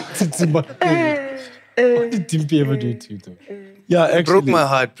 What did Dimpy ever do to you, though? Yeah, It broke actually. my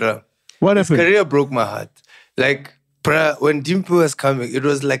heart, bro. What His happened? career broke my heart. Like, bruh, when Dimpy was coming, it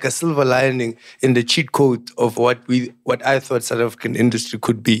was like a silver lining in the cheat code of what I thought South African industry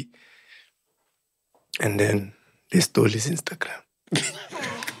could be. And then they stole his Instagram.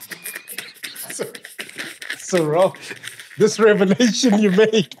 So, Rob, this revelation you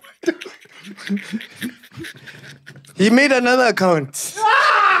made. He made another account.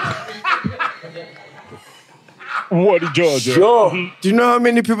 What did Georgia? Do you know how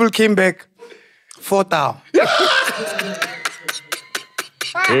many people came back? 4,000.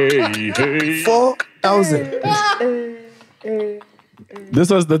 Hey. 4,000. This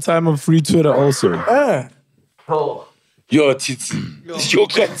was the time of free Twitter also. Yo, Tits, you're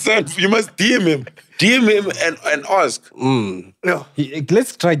concerned. You must DM him. DM him and ask. No.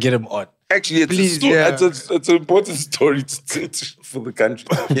 Let's try get him on. Actually, Please, yeah. it's an important story for the country.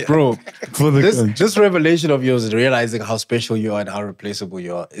 Bro, For the country. this revelation of yours, realizing how special you are and how replaceable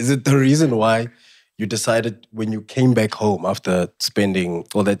you are, is it the reason why you decided when you came back home after spending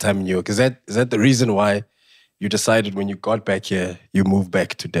all that time in New York? Is that the reason why you decided when you got back here, you moved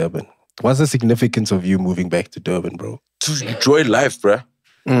back to Durban? What's the significance of you moving back to Durban, bro? To enjoy life, bruh.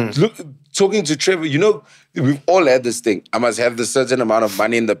 Look, talking to Trevor, you know, we've all had this thing. I must have this certain amount of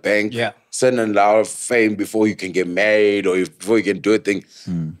money in the bank, certain amount of fame before you can get married or before you can do a thing.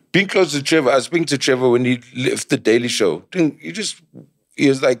 Being close to Trevor, I was speaking to Trevor when he left the Daily Show. He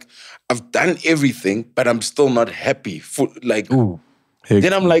was like, I've done everything, but I'm still not happy.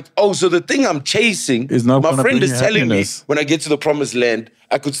 Then I'm like, so the thing I'm chasing, Is not my gonna friend bring is you telling happiness. me when I get to the promised land,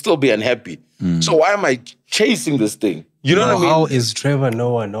 I could still be unhappy. So why am I chasing this thing? You know what I mean? How is Trevor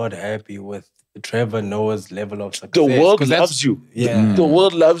Noah not happy with Trevor Noah's level of success? The world 'Cause that's- loves you. Yeah. The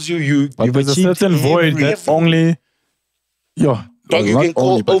world loves you. But there's a achieved certain void that everything. only, Dog, you not can call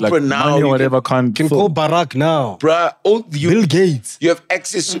only, but like Oprah now, money you or whatever can't Can fill. call Barack now. bruh, Bill Gates. you have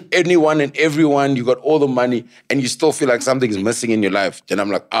access to anyone and everyone. You got all the money, and you still feel like something is missing in your life. Then I'm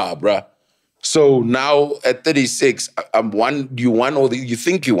like, bruh. So now at 36, you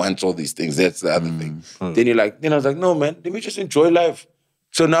think you want all these things. That's the other thing. Then I was like, no, man, let me just enjoy life.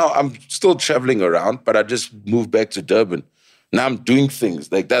 So now I'm still traveling around, but I just moved back to Durban. Now I'm doing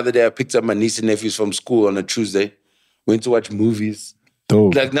things. Like the other day, I picked up my niece and nephews from school on a Tuesday, went to watch movies.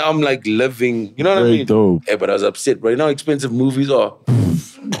 Dope. Like now I'm like living, you know what I Very mean? dope. Yeah, but I was upset, bro. You know how expensive movies are?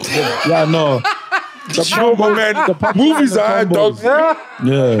 Yeah, no. Sure, my man. Movies are high, dog.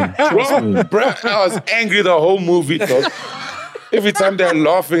 Yeah. trust me. Bro, I was angry the whole movie, dog. Every time they're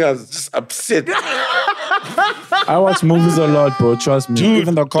laughing, I was just upset. I watch movies a lot, bro. Trust me. Dude,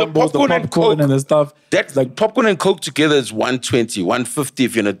 Even the combos, the popcorn and popcorn Coke. and the stuff. That's like popcorn and Coke together is 120, 150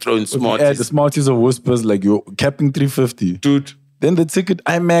 if you're gonna throw in Yeah, the Smarties. Smarties or Whispers, like you're capping 350. Dude. Then the ticket,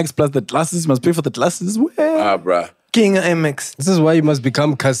 IMAX plus the glasses, you must pay for the glasses. Well, Bruh. King IMAX. This is why you must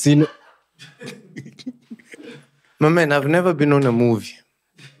become casino. My man, I've never been on a movie.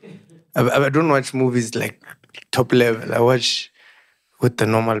 I don't watch movies like top level. I watch with the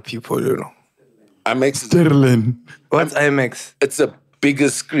normal people, you know. IMAX is Sterling. What's IMAX? it's a bigger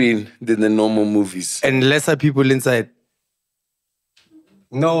screen than the normal movies. And lesser people inside.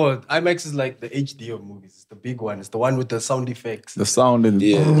 No, IMAX is like the HD of movies. It's the big one. It's the one with the sound effects. The sound and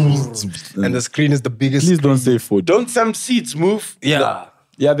And the screen is the biggest. Please don't say 4D. Don't some seats move? Yeah.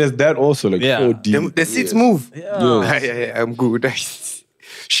 Yeah, there's that also, like Yeah. 4D. The seats move. Yeah. Yeah, I'm good.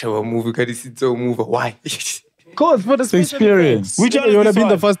 Show a movie, got the seats all move. Why? Of course, for the It's experience. Which one you is want to this be the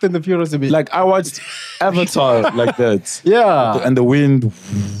one? Fast and the Furious a bit. Like I watched Avatar like that. yeah. And the wind.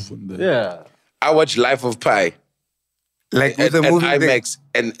 Yeah. I watched Life of Pi Like at, with the at movie IMAX,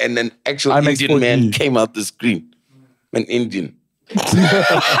 and an actual IMAX Indian man 4D. came out the screen. An Indian.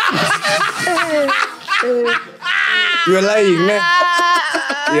 You're lying, man.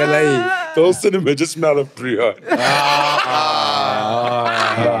 You're lying. Don't send him, just smell of pre-hard.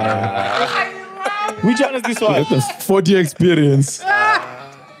 Which one is this one? The 40 experience.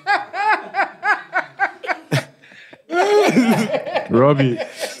 Robby,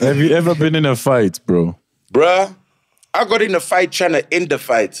 have you ever been in a fight, bro? Bruh, I got in a fight trying to end the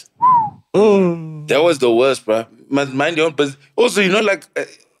fight. That was the worst, bruh. Mind your own business. Also, you know, like,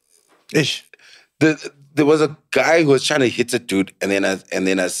 there was a guy who was trying to hit a dude, and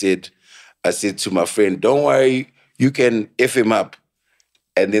then I said to my friend, "Don't worry, you can F him up."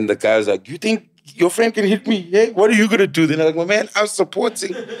 And then the guy was like, "You think your friend can hit me? Yeah? What are you gonna do?" Then I'm like, "Well, man, I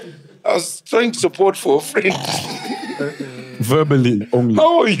was showing support for a friend." Verbally only.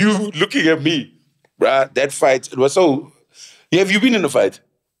 How are you looking at me? Bruh, that fight, it was so... Have you been in a fight?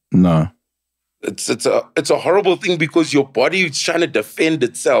 No. It's a horrible thing because your body is trying to defend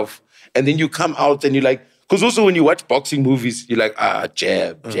itself, and then you come out and you're like... Because also when you watch boxing movies, you're like,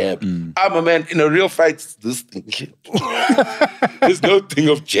 jab. My man, in a real fight, it's this thing. There's no thing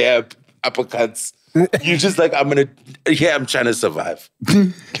of jab, uppercuts. You're just like, I'm trying to survive.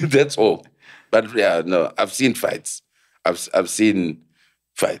 That's all. But yeah, no, I've seen fights. I've seen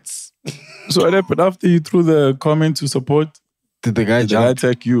fights. So what happened after you threw the comment to support? Did the guy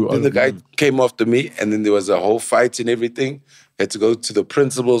attack you? Then the guy came after me, and then there was a whole fight and everything. I had to go to the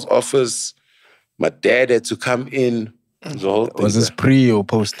principal's office. My dad had to come in. It was a whole thing. Was this pre or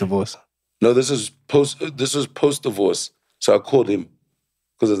post divorce? No, this was post divorce. So I called him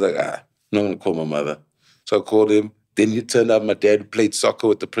because I was like, I'm not gonna call my mother. So I called him. Then it turned out my dad played soccer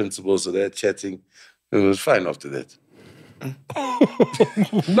with the principal, so they're chatting. It was fine after that.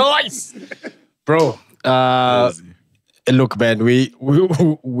 Nice, bro. Look, man, we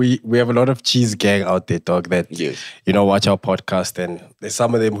have a lot of cheese gang out there, dog. That watch our podcast, and there's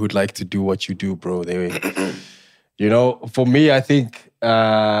some of them who'd like to do what you do, bro. They, for me, I think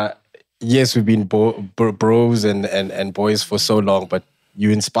yes, we've been bros and boys for so long, but you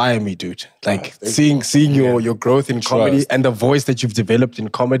inspire me, dude. Like seeing your growth in comedy and the voice that you've developed in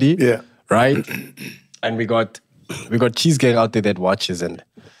comedy. Yeah, right. And we got cheese gang out there that watches, and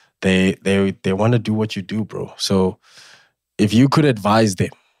they want to do what you do, bro. So if you could advise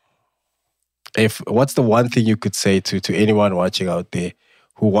them, what's the one thing you could say to anyone watching out there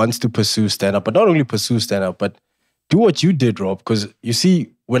who wants to pursue stand-up, but not only pursue stand-up, but do what you did, Rob? Because you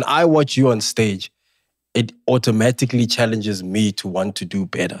see, when I watch you on stage, it automatically challenges me to want to do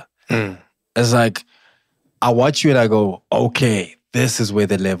better. It's like, I watch you and I go, okay, this is where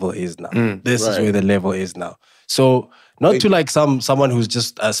the level is now. This is where the level is now. So not to like someone who's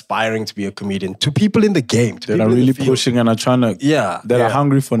just aspiring to be a comedian, to people in the game, to that are really pushing and are trying to, that are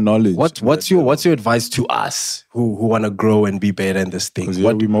hungry for knowledge. What's your advice to us who want to grow and be better in this thing?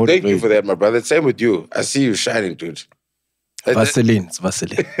 Thank you for that, my brother. Same with you. I see you shining, dude. Vaseline, it's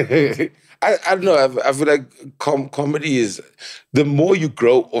Vaseline. I don't know. I feel like comedy is, the more you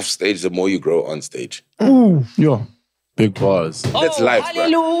grow off stage, the more you grow on stage. Ooh, yeah. Big bars. That's life,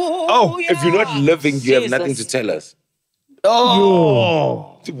 bro. Oh, if you're not living, you have nothing to tell us.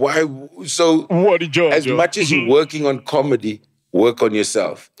 Oh. Why? So, as much as you're working on comedy, work on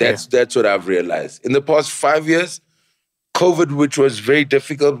yourself. That's what I've realized. In the past 5 years, COVID, which was very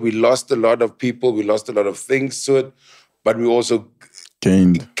difficult, we lost a lot of people, we lost a lot of things to it, but we also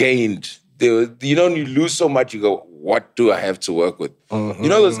gained. When you lose so much, you go, what do I have to work with? You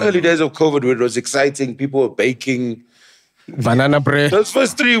know those early days of COVID where it was exciting, people were baking banana bread. Those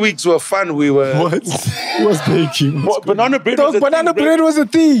first 3 weeks were fun. We were... What? Who was baking? Banana bread was a banana thing, bread was a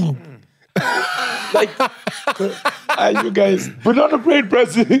thing. Like, you guys... Banana bread, bro,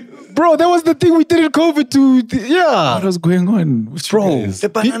 that was the thing we did in COVID to... Yeah. What was going on? Bro. The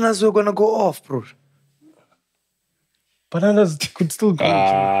bananas were going to go off, bro. Bananas could still go.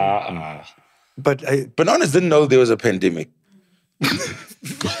 But bananas didn't know there was a pandemic.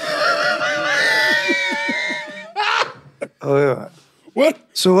 Oh, yeah. What?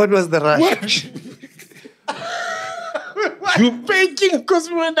 So what was the rush? You baking because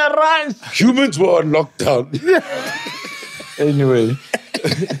we're in a rush. Humans were on lockdown. Anyway.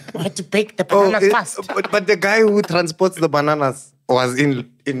 We had to bake the bananas fast. But the guy who transports the bananas was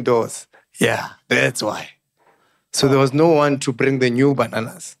indoors. Yeah, that's why. So there was no one to bring the new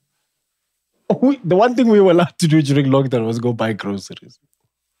bananas. The one thing we were allowed to do during lockdown was go buy groceries.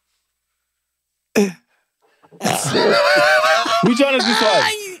 Which one is this one?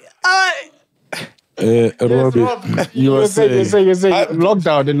 Robby, you were saying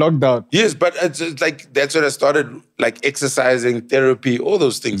lockdown. Yes, but it's like, that's when I started like exercising, therapy, all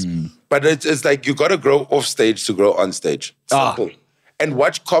those things. But it's like, you got to grow off stage to grow on stage. Simple. and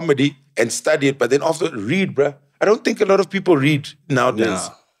watch comedy and study it, but then after read, bruh. I don't think a lot of people read nowadays. Nah.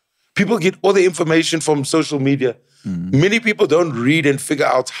 People get all the information from social media. Many people don't read and figure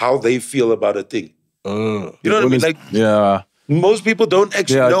out how they feel about a thing. You know what I mean? Like, most people don't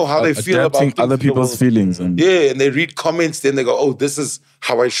actually know how they feel about things other people's feelings. And and they read comments, then they go, oh, this is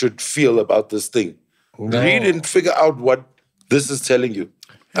how I should feel about this thing. Read and figure out what this is telling you.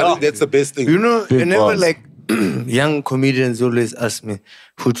 I think that's the best thing. You know, whenever like young comedians always ask me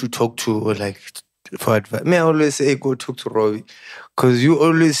who to talk to or like for advice, I always say, hey, go talk to Robby. Because you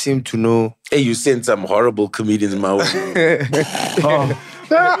always seem to know. Hey, you sent some horrible comedians my way.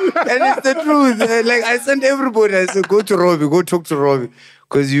 And it's the truth. Like, I sent everybody, I said, go to Robby, go talk to Robby.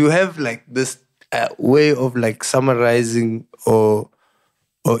 Because you have like this way of like summarizing or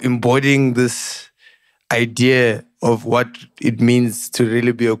embodying this idea of what it means to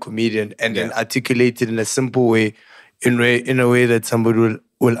really be a comedian and then articulate it in a simple way, in a way that somebody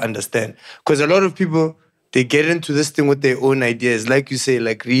will understand. Because a lot of people, they get into this thing with their own ideas. Like you say,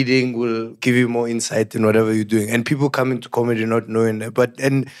 like reading will give you more insight in whatever you're doing. And people come into comedy not knowing that. But,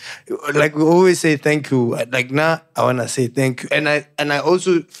 and like we always say thank you. Like now, I want to say thank you. And I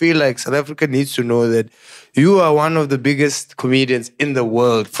also feel like South Africa needs to know that you are one of the biggest comedians in the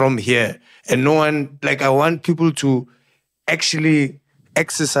world from here. And no one, like I want people to actually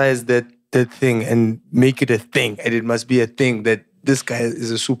exercise that thing and make it a thing. And it must be a thing that this guy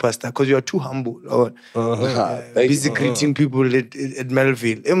is a superstar because you are too humble. Busy greeting people at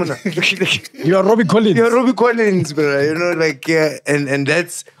Melville. You are Robby Collins. You are Robby Collins, bro. You know, like, yeah. And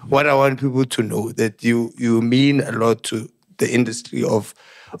that's what I want people to know, that you mean a lot to the industry of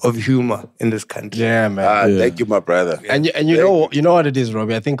humor in this country. Yeah, man. Thank you, my brother. And you know what it is,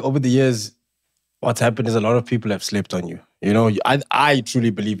 Robby? I think over the years, what's happened is a lot of people have slept on you. You know, I truly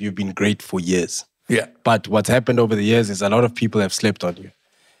believe you've been great for years. Yeah. But what's happened over the years is a lot of people have slept on you.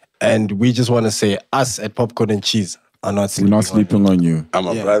 And we just want to say, us at Popcorn and Cheese are not sleeping on you. I'm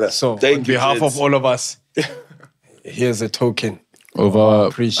a brother. So, thank you, on behalf of all of us, here's a token of our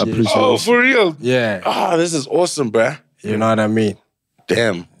appreciation. Oh, for real? Yeah. Ah, this is awesome, bruh. You know what I mean?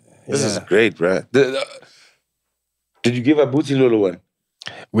 Damn. This is great, bruh. Did you give a Booty Lolo one?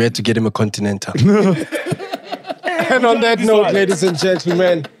 We had to get him a Continental. And on that note, ladies and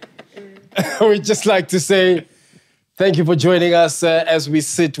gentlemen, we'd just like to say thank you for joining us as we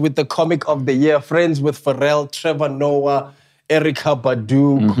sit with the Comic of the Year, friends with Pharrell, Trevor Noah, Erykah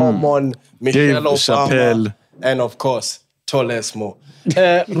Badu, Common, Michelle Obama, Chappelle, and of course, Tolesmo.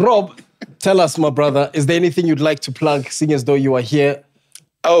 Rob, tell us, my brother, is there anything you'd like to plug, seeing as though you are here?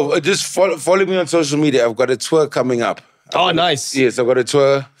 Oh, just follow me on social media. I've got a tour coming up. Oh, nice. Yes, I've got a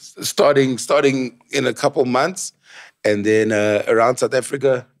tour starting in a couple months, and then around South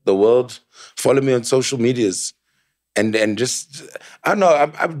Africa, the world. Follow me on social medias, and just I don't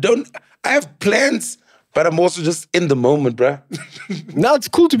know. I have plans, but I'm also just in the moment, bruh. No, it's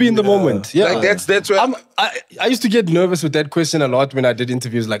cool to be in the moment. Yeah, like that's where I used to get nervous with that question a lot when I did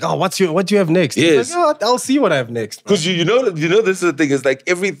interviews. Like, oh, what do you have next? Yes, like, oh, I'll see what I have next. Because you know this is the thing. Is like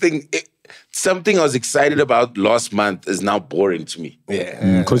everything. Something I was excited about last month is now boring to me.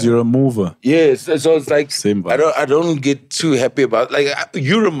 Yeah, because you're a mover. Yes, so it's like same. I don't get too happy about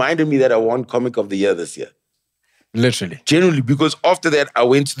you reminded me that I won Comic of the Year this year. Literally, genuinely, because after that I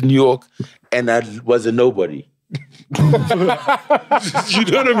went to New York and I was a nobody. You know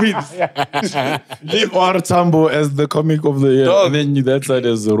what I mean? Leave Tambo as the Comic of the Year, and then that side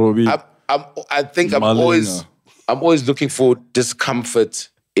as Robby. I think I'm always looking for discomfort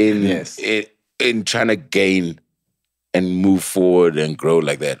in trying to gain and move forward and grow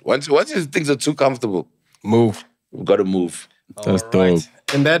like that. Once things are too comfortable, move. We've got to move. That's dope.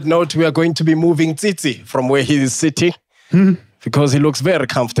 In that note, we are going to be moving Tsitsi from where he is sitting because he looks very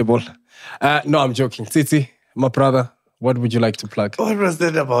comfortable. No, I'm joking. Tsitsi, my brother, what would you like to plug? What was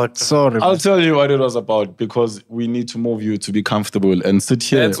that about? Sorry. I'll tell you what it was about, because we need to move you to be comfortable and sit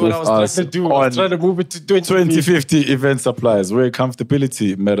here That's what I was trying to do. I was trying to move it to 2050 event supplies, where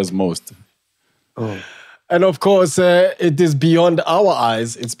comfortability matters most. Oh. And of course, it is beyond our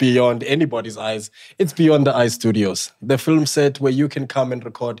eyes. It's beyond anybody's eyes. It's beyond the iStudios, the film set where you can come and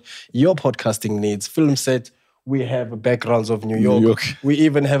record your podcasting needs. Film set, we have backgrounds of New York. We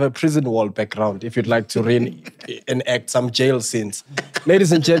even have a prison wall background if you'd like to reenact some jail scenes.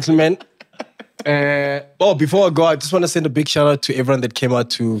 Ladies and gentlemen, before I go, I just want to send a big shout out to everyone that came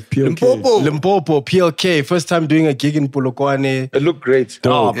out to Limpopo, PLK. First time doing a gig in Polokwane. It looked great.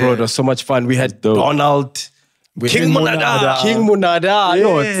 Oh, bro, it was so much fun. We had Donald. King Munada. King Munada. Yeah.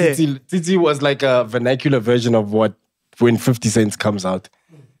 No, Titi was like a vernacular version of when 50 Cent comes out.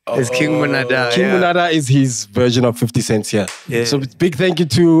 It's King Munada. King Munada is his version of 50 Cent here. Yeah. So big thank you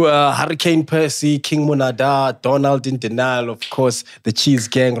to Hurricane Percy, King Munada, Donald in Denial, of course, the Cheese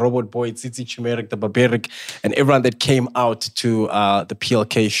Gang, Robot Boy, Tsitsi Chumeric, the Barbaric, and everyone that came out to the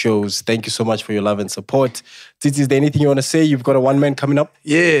PLK shows. Thank you so much for your love and support. Tsitsi, is there anything you want to say? You've got a one-man coming up?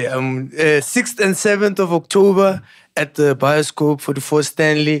 Yeah, 6th and 7th of October at the Bioscope 44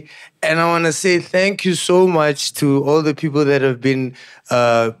 Stanley. And I want to say thank you so much to all the people that have been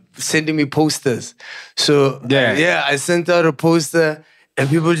sending me posters. So, yeah, I sent out a poster and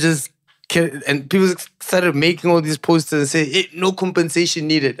people started making all these posters and say, hey, no compensation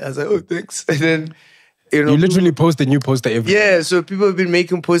needed. I was like, oh, thanks. And then, you literally post a new poster every day. Yeah, so people have been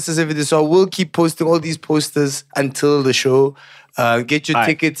making posters every day. So I will keep posting all these posters until the show. Get your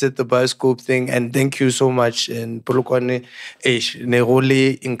tickets at the Bioscope thing, and thank you so much. And Polokwane,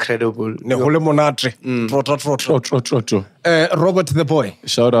 Nerole incredible. Nerole monatre. Robert the Boy.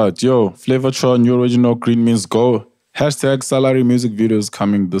 Shout out, yo, Flavortron, New Original, Green Means Go. # salary music videos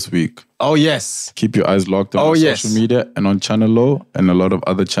coming this week. Oh yes. Keep your eyes locked on social media and on Channel Low and a lot of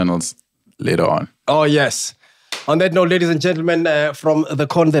other channels later on. Oh yes. On that note, ladies and gentlemen, from the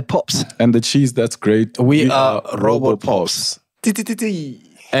corn that pops and the cheese that's great, we are Robot Pops.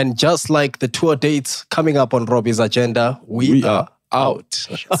 And just like the tour dates coming up on Robby's agenda, we are out.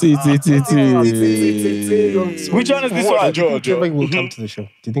 Which one is this one? Do you think he will come to the show?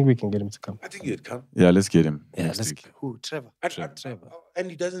 Do you think we can get him to come? I think he'd come. Yeah, let's get him. Yeah, let's get who? Trevor. Trevor.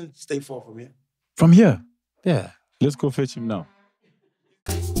 And he doesn't stay far from here. From here? Yeah. Let's go fetch him now.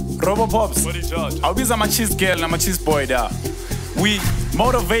 Robo Pops, I'll be my cheese girl and my cheese boy there. We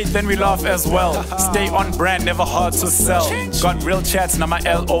motivate, then we laugh as well. Stay on brand, never hard to sell. Got real chats, now my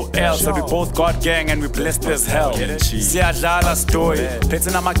LOL. So we both got gang and we blessed as hell. Siyadlala story,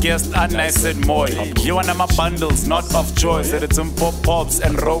 petting on my guest and nice and moy. You and my bundles, not of joy. Said it's Pop Pops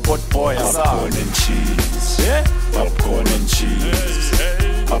and Robot Boy. Popcorn and cheese. Yeah? Popcorn and cheese.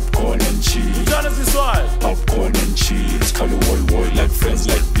 Popcorn and cheese. Which one is this one? Popcorn and cheese.